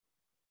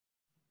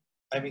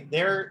 I mean,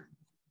 they're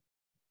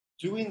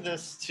doing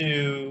this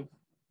to,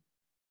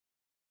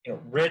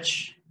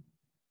 rich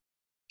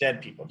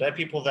dead people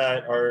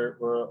that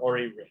were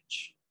already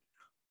rich.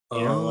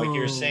 Like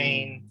you're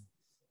saying,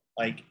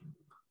 like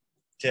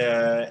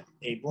to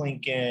Abe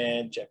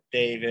Lincoln, Jeff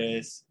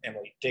Davis,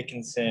 Emily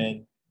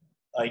Dickinson,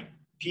 like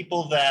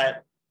people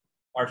that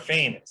are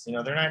famous.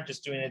 They're not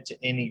just doing it to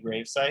any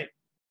gravesite.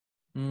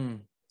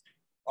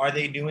 Are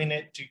they doing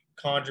it to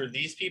conjure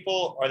these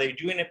people? Are they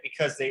doing it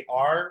because they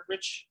are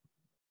rich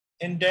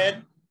and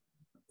dead?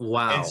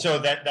 Wow. And so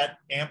that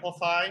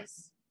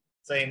amplifies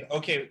saying,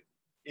 okay,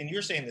 and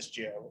you're saying this,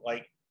 Gio,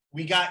 like,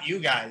 we got you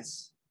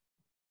guys.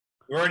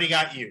 We already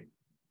got you.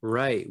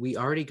 Right. We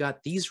already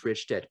got these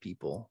rich dead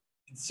people.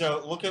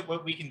 So look at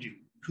what we can do.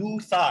 Who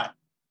thought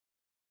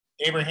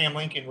Abraham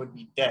Lincoln would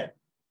be dead?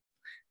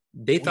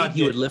 They thought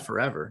he would live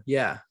forever.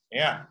 Yeah.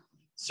 Yeah.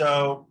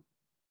 So,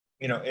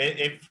 you know,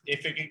 if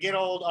it could get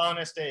old,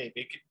 Honest Abe,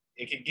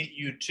 it could get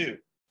you too.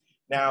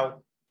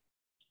 Now,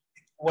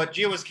 what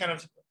Gio was kind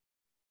of,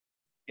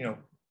 you know,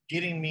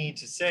 getting me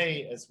to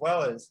say as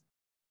well as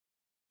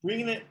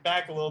bringing it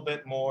back a little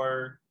bit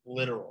more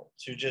literal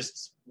to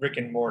just Rick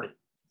and Morty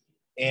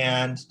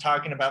and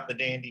talking about the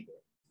Dandy Bear.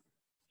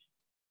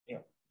 You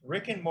know,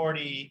 Rick and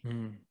Morty,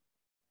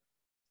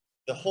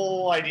 the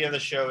whole idea of the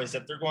show is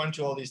that they're going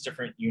to all these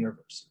different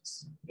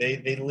universes.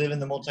 They live in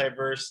the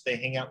multiverse. They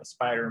hang out with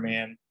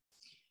Spider-Man.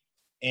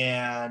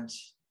 And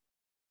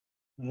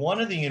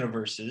one of the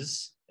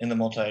universes in the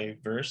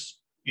multiverse,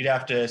 you'd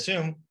have to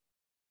assume,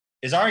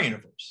 is our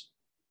universe.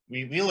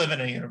 We live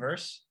in a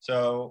universe.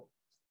 So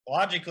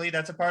logically,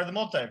 that's a part of the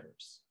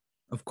multiverse.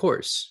 Of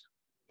course.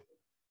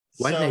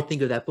 Why didn't I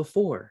think of that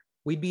before?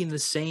 We'd be in the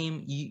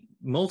same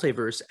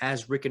multiverse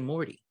as Rick and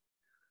Morty.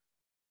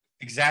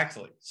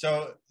 Exactly.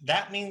 So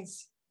that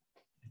means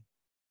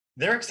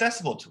they're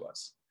accessible to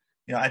us.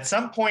 You know, at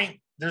some point,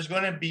 there's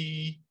going to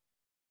be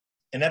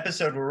an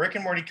episode where Rick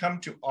and Morty come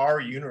to our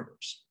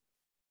universe.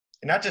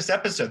 And not just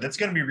episode, that's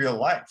going to be real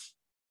life.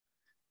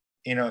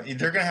 You know,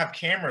 they're going to have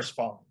cameras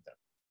following them.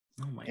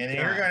 Oh my God. God.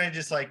 You're going to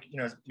just like, you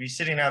know, be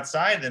sitting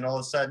outside, then all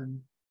of a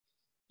sudden,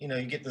 you know,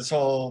 you get this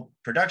whole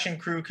production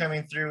crew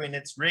coming through and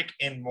it's Rick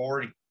and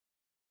Morty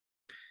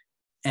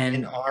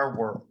in our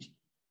world.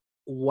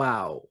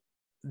 Wow.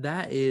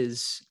 That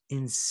is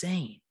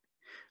insane.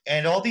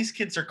 And all these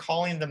kids are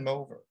calling them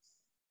over.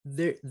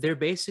 They're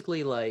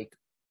basically like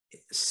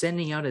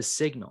sending out a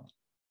signal,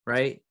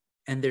 right?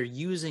 And they're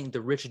using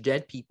the rich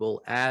dead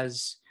people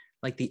as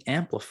like the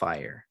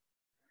amplifier,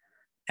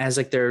 as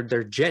like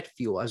their jet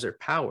fuel, as their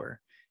power.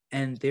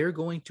 And they're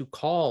going to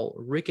call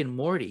Rick and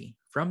Morty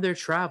from their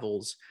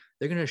travels.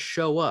 They're going to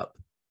show up.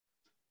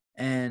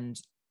 And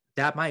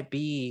that might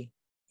be,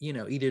 you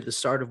know, either the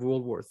start of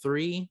World War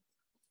III,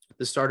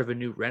 the start of a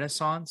new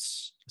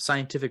renaissance,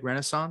 scientific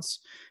renaissance.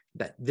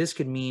 That this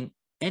could mean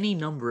any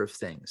number of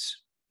things.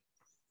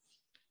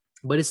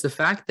 But it's the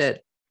fact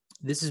that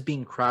this is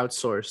being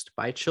crowdsourced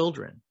by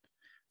children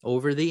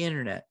over the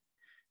internet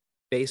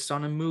based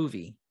on a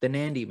movie, The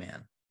Nandy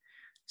Man.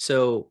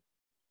 So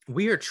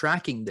we are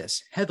tracking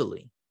this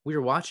heavily. We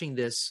are watching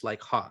this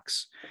like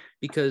hawks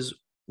because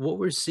what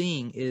we're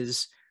seeing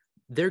is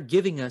they're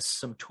giving us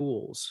some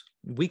tools.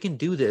 We can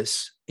do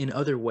this in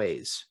other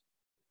ways.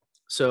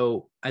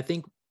 So I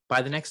think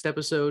by the next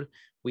episode,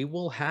 we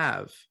will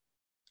have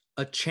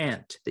a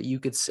chant that you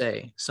could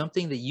say,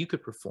 something that you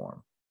could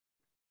perform.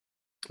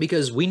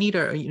 Because we need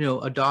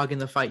a dog in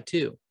the fight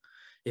too.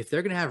 If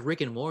they're going to have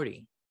Rick and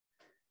Morty,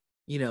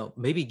 you know,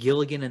 maybe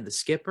Gilligan and the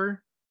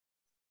Skipper.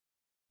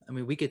 I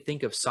mean, we could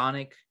think of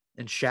Sonic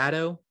and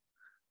Shadow,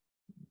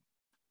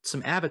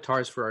 some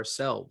avatars for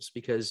ourselves,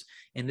 because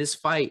in this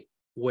fight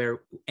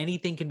where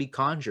anything can be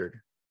conjured,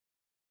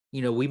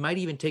 you know, we might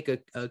even take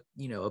a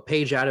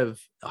page out of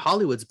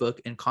Hollywood's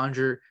book and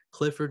conjure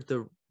Clifford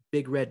the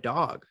Big Red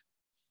Dog.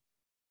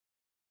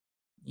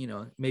 You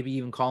know, maybe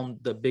even call him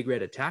the Big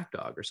Red Attack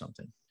Dog or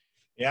something.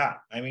 Yeah,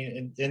 I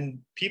mean, and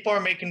people are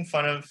making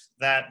fun of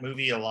that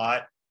movie a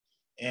lot.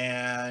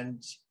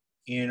 And,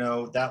 you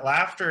know, that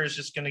laughter is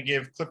just going to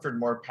give Clifford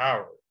more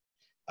power.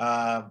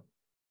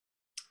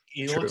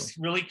 He looks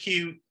really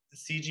cute,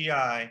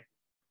 CGI.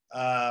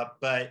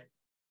 But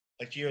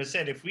like you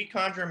said, if we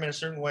conjure him in a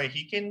certain way,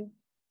 he can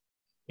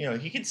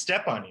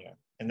step on you.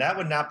 And that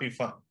would not be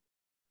fun.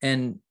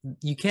 And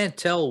you can't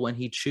tell when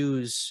he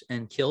chews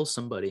and kills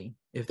somebody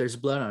if there's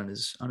blood on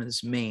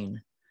his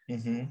mane.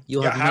 Mm-hmm.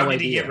 You'll have no idea. How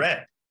did he get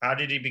red? How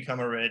did he become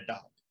a red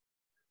dog?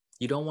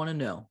 You don't want to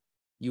know.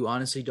 You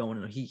honestly don't want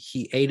to know.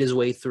 He ate his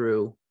way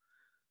through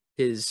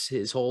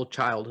his whole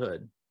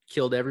childhood,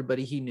 killed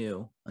everybody he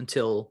knew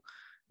until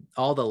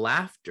all the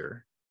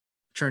laughter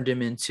turned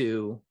him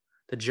into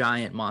the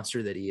giant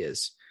monster that he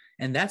is.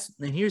 And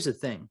here's the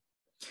thing.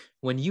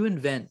 When you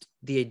invent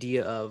the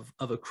idea of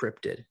a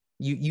cryptid,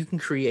 you can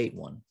create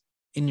one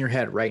in your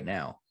head right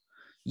now.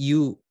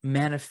 You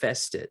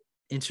manifest it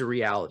into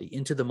reality,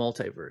 into the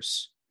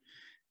multiverse.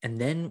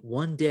 And then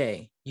one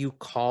day you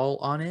call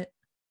on it,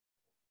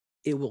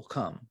 it will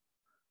come.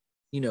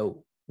 You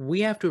know,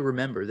 we have to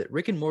remember that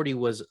Rick and Morty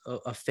was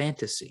a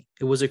fantasy.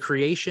 It was a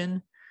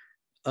creation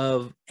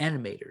of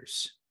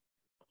animators.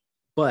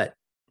 But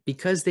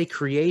because they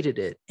created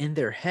it in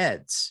their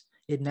heads,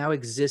 it now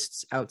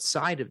exists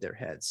outside of their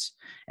heads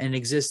and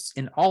exists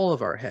in all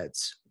of our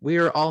heads. We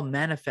are all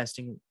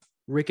manifesting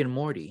Rick and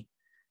Morty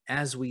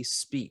as we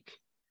speak.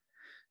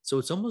 So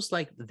it's almost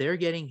like they're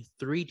getting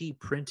 3D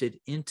printed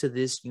into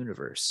this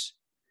universe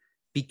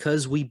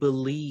because we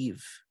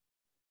believe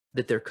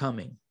that they're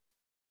coming.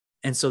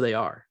 And so they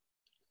are.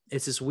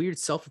 It's this weird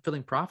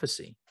self-fulfilling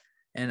prophecy.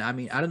 And I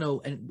mean, I don't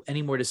know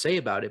any more to say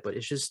about it, but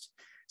it's just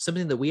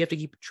something that we have to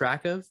keep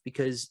track of,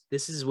 because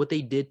this is what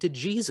they did to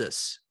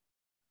Jesus.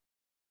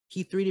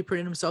 He 3D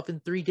printed himself in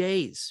 3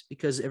 days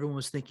because everyone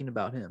was thinking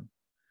about him.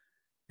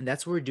 And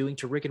that's what we're doing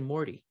to Rick and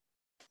Morty.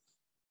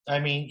 I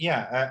mean,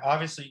 yeah,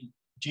 obviously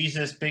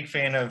Jesus, big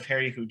fan of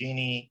Harry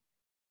Houdini,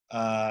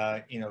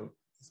 locked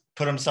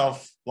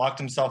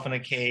himself in a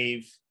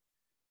cave,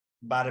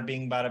 bada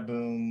bing, bada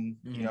boom,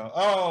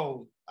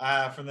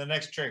 for the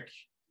next trick,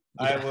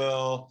 I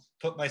will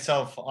put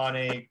myself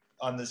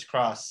on this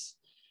cross.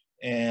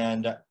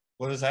 And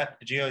what was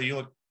that?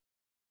 Gio,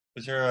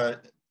 was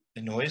there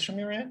a noise from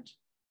your end?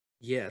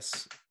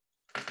 Yes.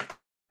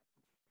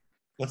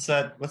 What's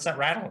that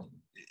rattling?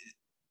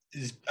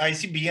 I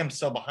see BM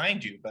still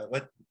behind you,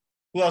 but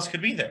who else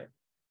could be there?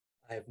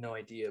 I have no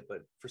idea,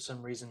 but for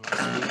some reason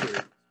my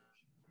speaker.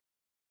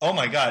 Oh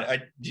my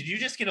God! Did you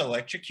just get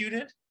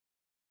electrocuted?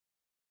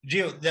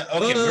 Gio,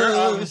 we're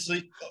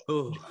obviously.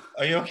 Oh.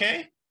 Are you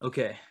okay?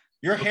 Okay.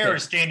 Your hair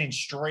is standing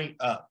straight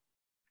up.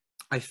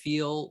 I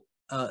feel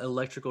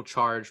electrical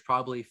charge,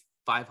 probably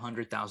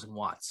 500,000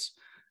 watts.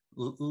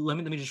 Let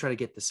me just try to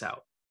get this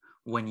out.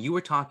 When you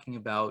were talking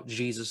about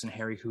Jesus and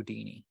Harry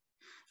Houdini,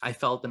 I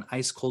felt an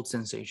ice cold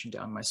sensation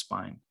down my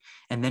spine.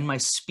 And then my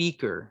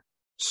speaker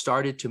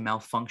started to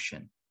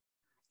malfunction.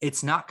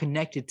 It's not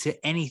connected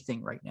to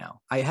anything right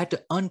now. I had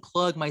to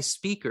unplug my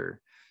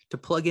speaker to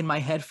plug in my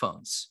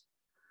headphones.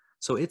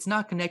 So it's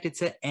not connected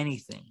to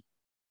anything.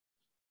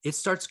 It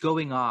starts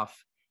going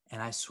off,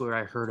 and I swear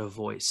I heard a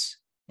voice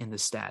in the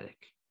static.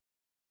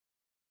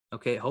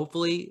 Okay,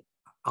 hopefully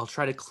I'll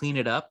try to clean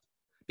it up,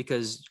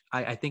 because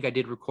I think I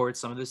did record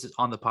some of this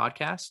on the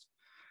podcast.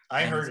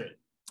 I heard it.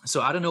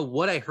 So I don't know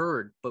what I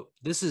heard, but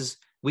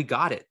we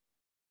got it.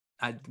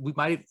 We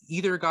might have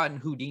either gotten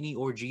Houdini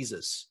or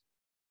Jesus.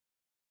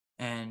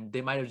 And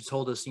they might have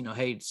told us,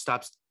 hey,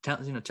 stop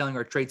telling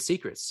our trade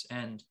secrets,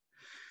 and,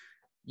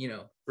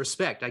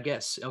 respect, I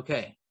guess.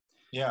 Okay.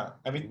 Yeah.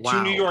 I mean,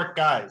 wow. 2 New York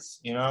guys,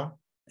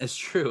 It's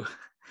true.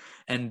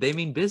 And they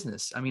mean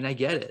business. I mean, I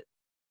get it.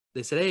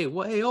 They said, hey,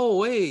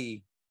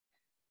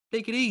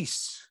 take it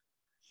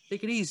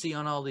easy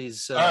on all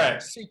these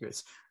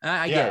secrets.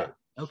 I get it.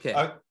 Okay.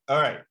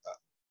 All right.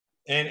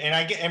 And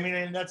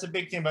and that's a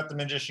big thing about the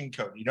Magician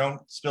Code. You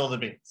don't spill the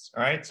beans.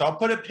 All right. So I'll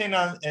put a pin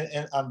on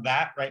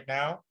that right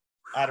now,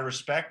 out of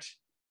respect.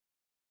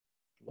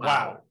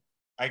 Wow.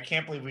 I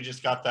can't believe we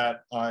just got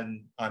that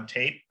on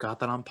tape. Got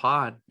that on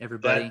pod,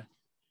 everybody.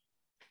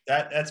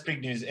 That's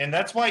big news. And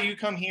that's why you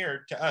come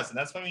here to us. And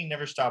that's why we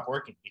never stop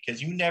working,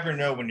 because you never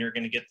know when you're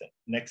going to get the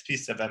next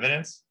piece of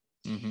evidence.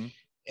 Mm-hmm.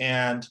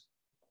 And,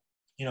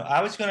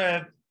 I was going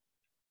to,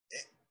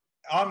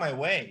 on my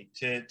way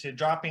to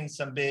dropping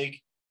some big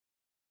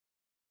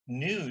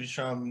news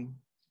from,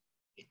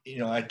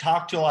 I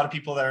talked to a lot of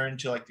people that are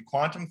into like the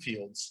quantum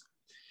fields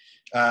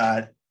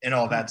and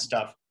all that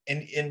stuff.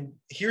 And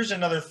here's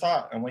another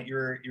thought on what you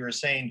were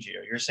saying,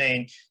 Gio. You're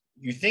saying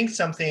you think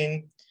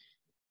something,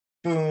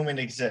 boom, it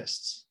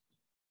exists.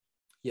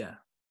 Yeah.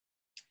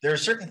 There are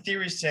certain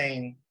theories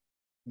saying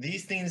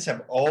these things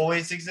have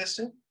always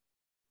existed.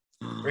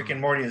 Rick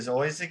and Morty has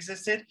always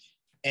existed.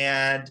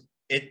 And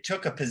it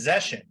took a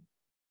possession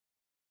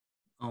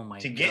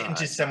to get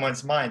into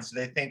someone's mind. So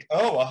they think,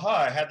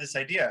 I had this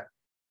idea.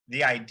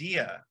 The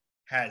idea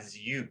has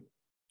you.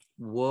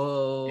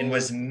 Whoa. And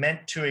was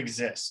meant to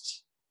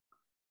exist.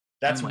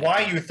 That's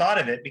why you thought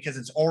of it, because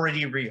it's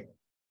already real.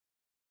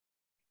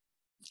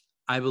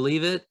 I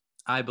believe it.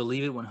 I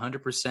believe it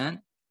 100%.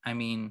 I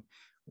mean,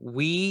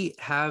 we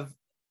have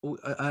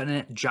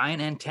a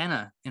giant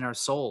antenna in our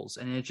souls,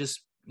 and it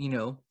just,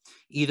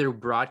 either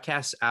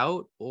broadcasts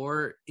out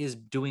or is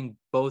doing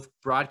both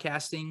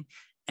broadcasting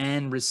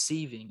and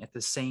receiving at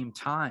the same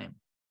time.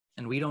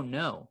 And we don't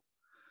know.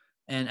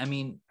 And I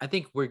mean, I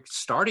think we're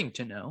starting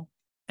to know.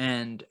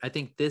 And I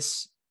think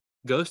this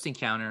ghost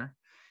encounter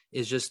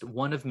is just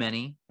one of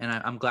many. And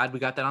I'm glad we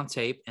got that on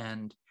tape.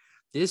 And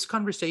this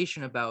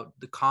conversation about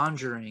the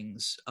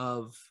conjurings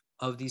of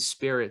these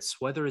spirits,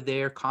 whether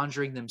they're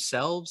conjuring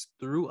themselves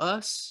through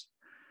us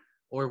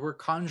or we're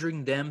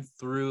conjuring them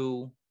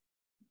through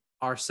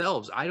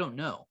ourselves, I don't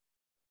know.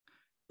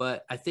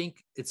 But I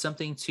think it's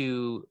something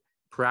to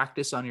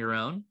practice on your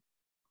own.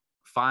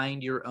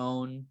 Find your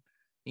own,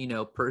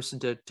 person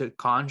to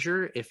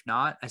conjure. If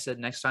not, I said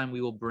next time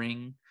we will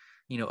bring,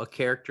 a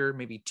character,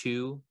 maybe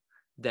 2,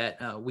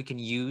 that we can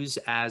use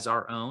as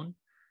our own.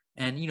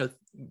 And,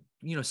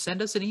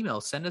 send us an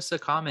email, send us a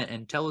comment,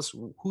 and tell us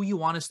who you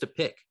want us to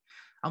pick.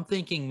 I'm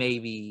thinking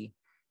maybe,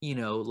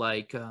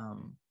 like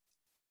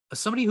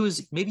somebody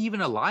who's maybe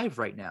even alive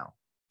right now.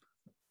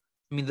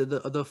 I mean,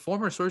 the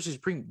former Sorcerer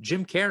Supreme,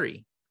 Jim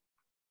Carrey.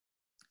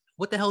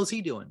 What the hell is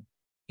he doing?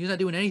 He's not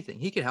doing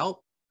anything. He could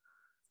help.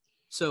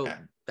 So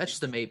that's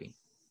just a maybe.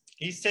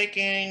 He's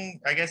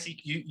taking, I guess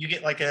you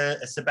get like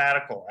a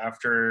sabbatical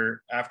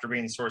after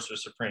being Sorcerer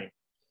Supreme.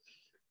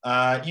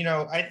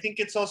 I think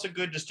it's also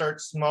good to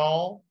start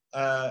small.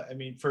 I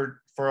mean,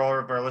 for all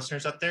of our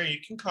listeners out there, you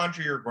can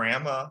conjure your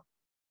grandma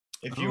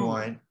if you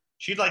want.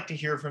 She'd like to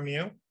hear from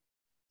you.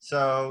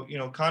 So,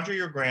 conjure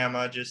your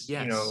grandma, just,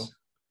 Yes.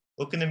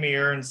 look in the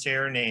mirror and say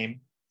her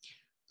name.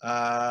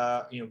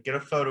 Get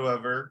a photo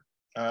of her,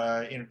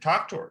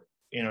 talk to her.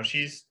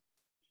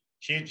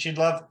 She'd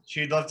love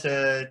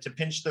to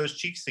pinch those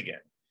cheeks again.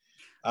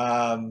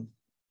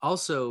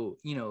 Also,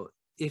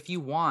 if you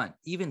want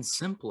even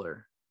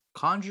simpler,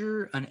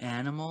 conjure an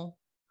animal.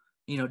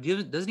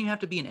 It doesn't even have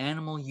to be an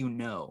animal.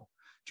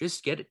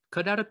 Just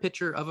cut out a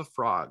picture of a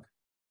frog.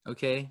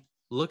 Okay,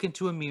 look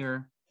into a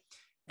mirror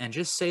and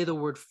just say the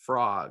word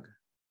frog,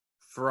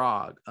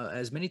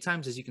 as many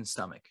times as you can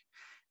stomach.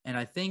 And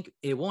I think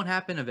it won't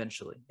happen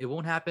eventually. It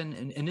won't happen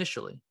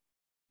initially,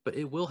 but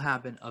it will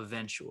happen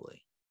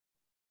eventually.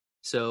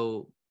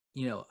 So,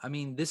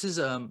 this is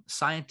a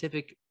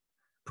scientific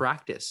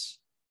practice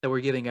that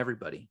we're giving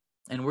everybody,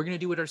 and we're going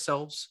to do it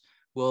ourselves.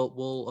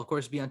 We'll of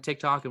course be on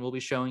TikTok, and we'll be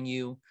showing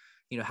you,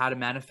 how to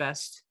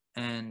manifest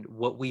and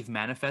what we've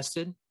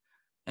manifested.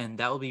 And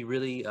that will be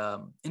really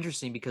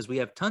interesting because we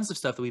have tons of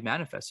stuff that we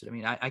manifested. I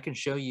mean, I can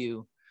show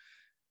you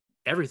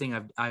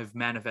everything I've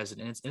manifested,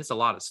 and it's a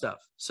lot of stuff.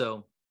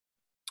 So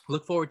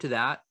look forward to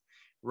that.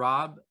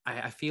 Rob,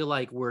 I feel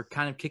like we're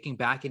kind of kicking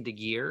back into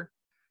gear,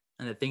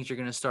 and that things are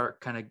going to start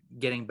kind of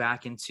getting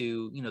back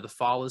into, the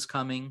fall is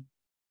coming.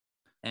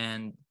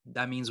 And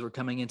that means we're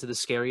coming into the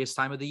scariest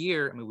time of the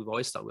year. I mean, we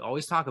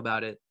always talk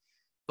about it,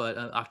 but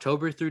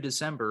October through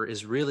December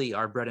is really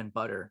our bread and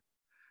butter,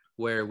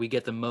 where we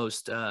get the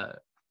most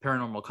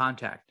paranormal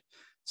contact.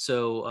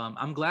 So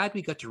I'm glad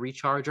we got to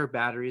recharge our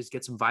batteries,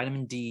 get some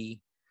vitamin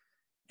D,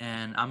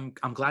 and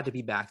I'm glad to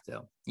be back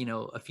though.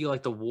 I feel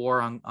like the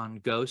war on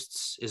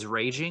ghosts is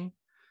raging,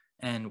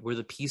 and we're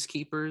the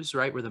peacekeepers,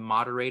 right? We're the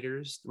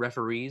moderators,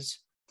 referees,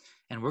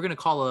 and we're gonna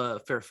call a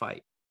fair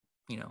fight.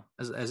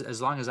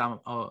 As long as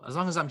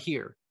I'm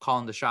here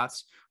calling the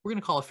shots, we're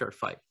gonna call a fair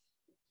fight.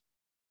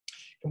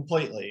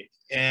 Completely.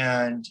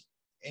 And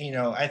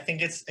I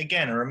think it's,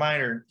 again, a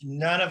reminder,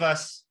 none of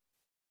us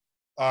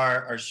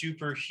are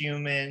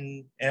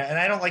superhuman. And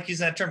I don't like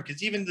using that term,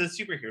 because even the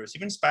superheroes,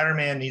 even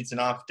Spider-Man needs an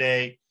off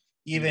day,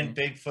 even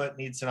Bigfoot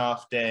needs an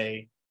off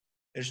day.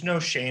 There's no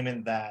shame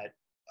in that.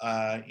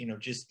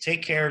 Just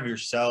take care of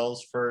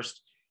yourselves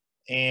first,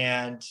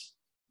 and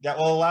that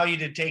will allow you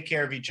to take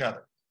care of each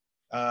other.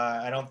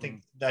 I don't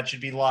think that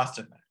should be lost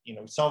in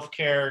that.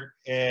 Self-care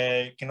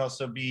can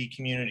also be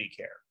community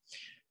care.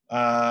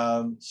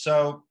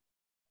 So,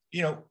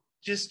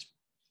 just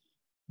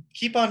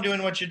keep on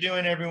doing what you're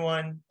doing,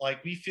 everyone.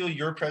 Like, we feel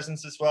your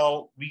presence as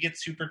well. We get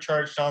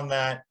supercharged on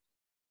that.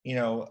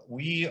 I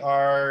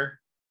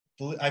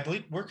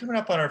believe we're coming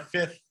up on our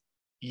 5th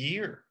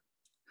year.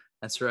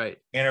 That's right.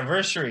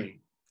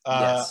 Anniversary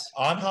yes.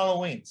 On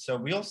Halloween. So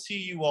we'll see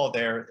you all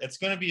there. It's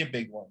going to be a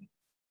big one.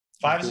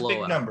 5 is a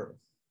big number.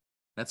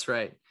 That's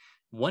right.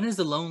 1 is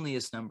the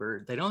loneliest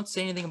number. They don't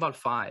say anything about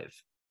 5.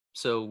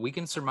 So we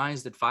can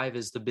surmise that 5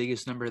 is the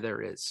biggest number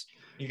there is.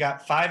 You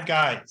got 5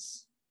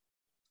 guys.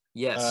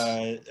 Yes.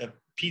 A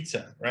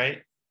pizza,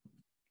 right?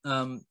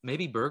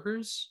 Maybe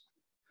burgers.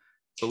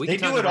 But they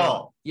do it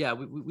all. Yeah,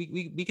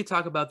 we could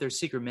talk about their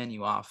secret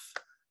menu off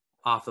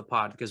the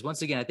pod, because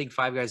once again, I think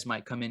 5 guys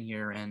might come in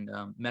here and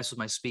mess with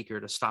my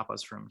speaker to stop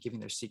us from giving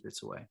their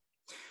secrets away.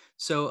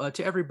 So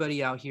to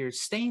everybody out here,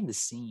 stay in the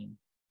scene.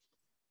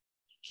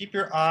 Keep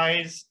your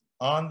eyes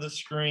on the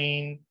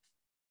screen.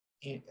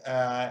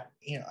 I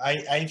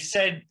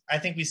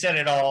think we said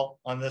it all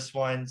on this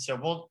one.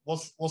 So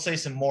we'll say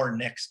some more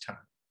next time.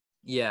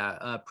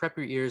 Yeah, prep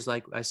your ears,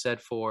 like I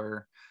said,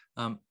 for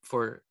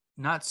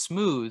not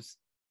smooth,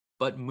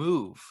 but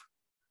move.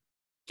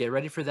 Get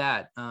ready for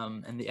that,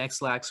 and the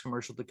X-Lax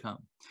commercial to come.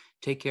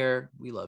 Take care. We love you.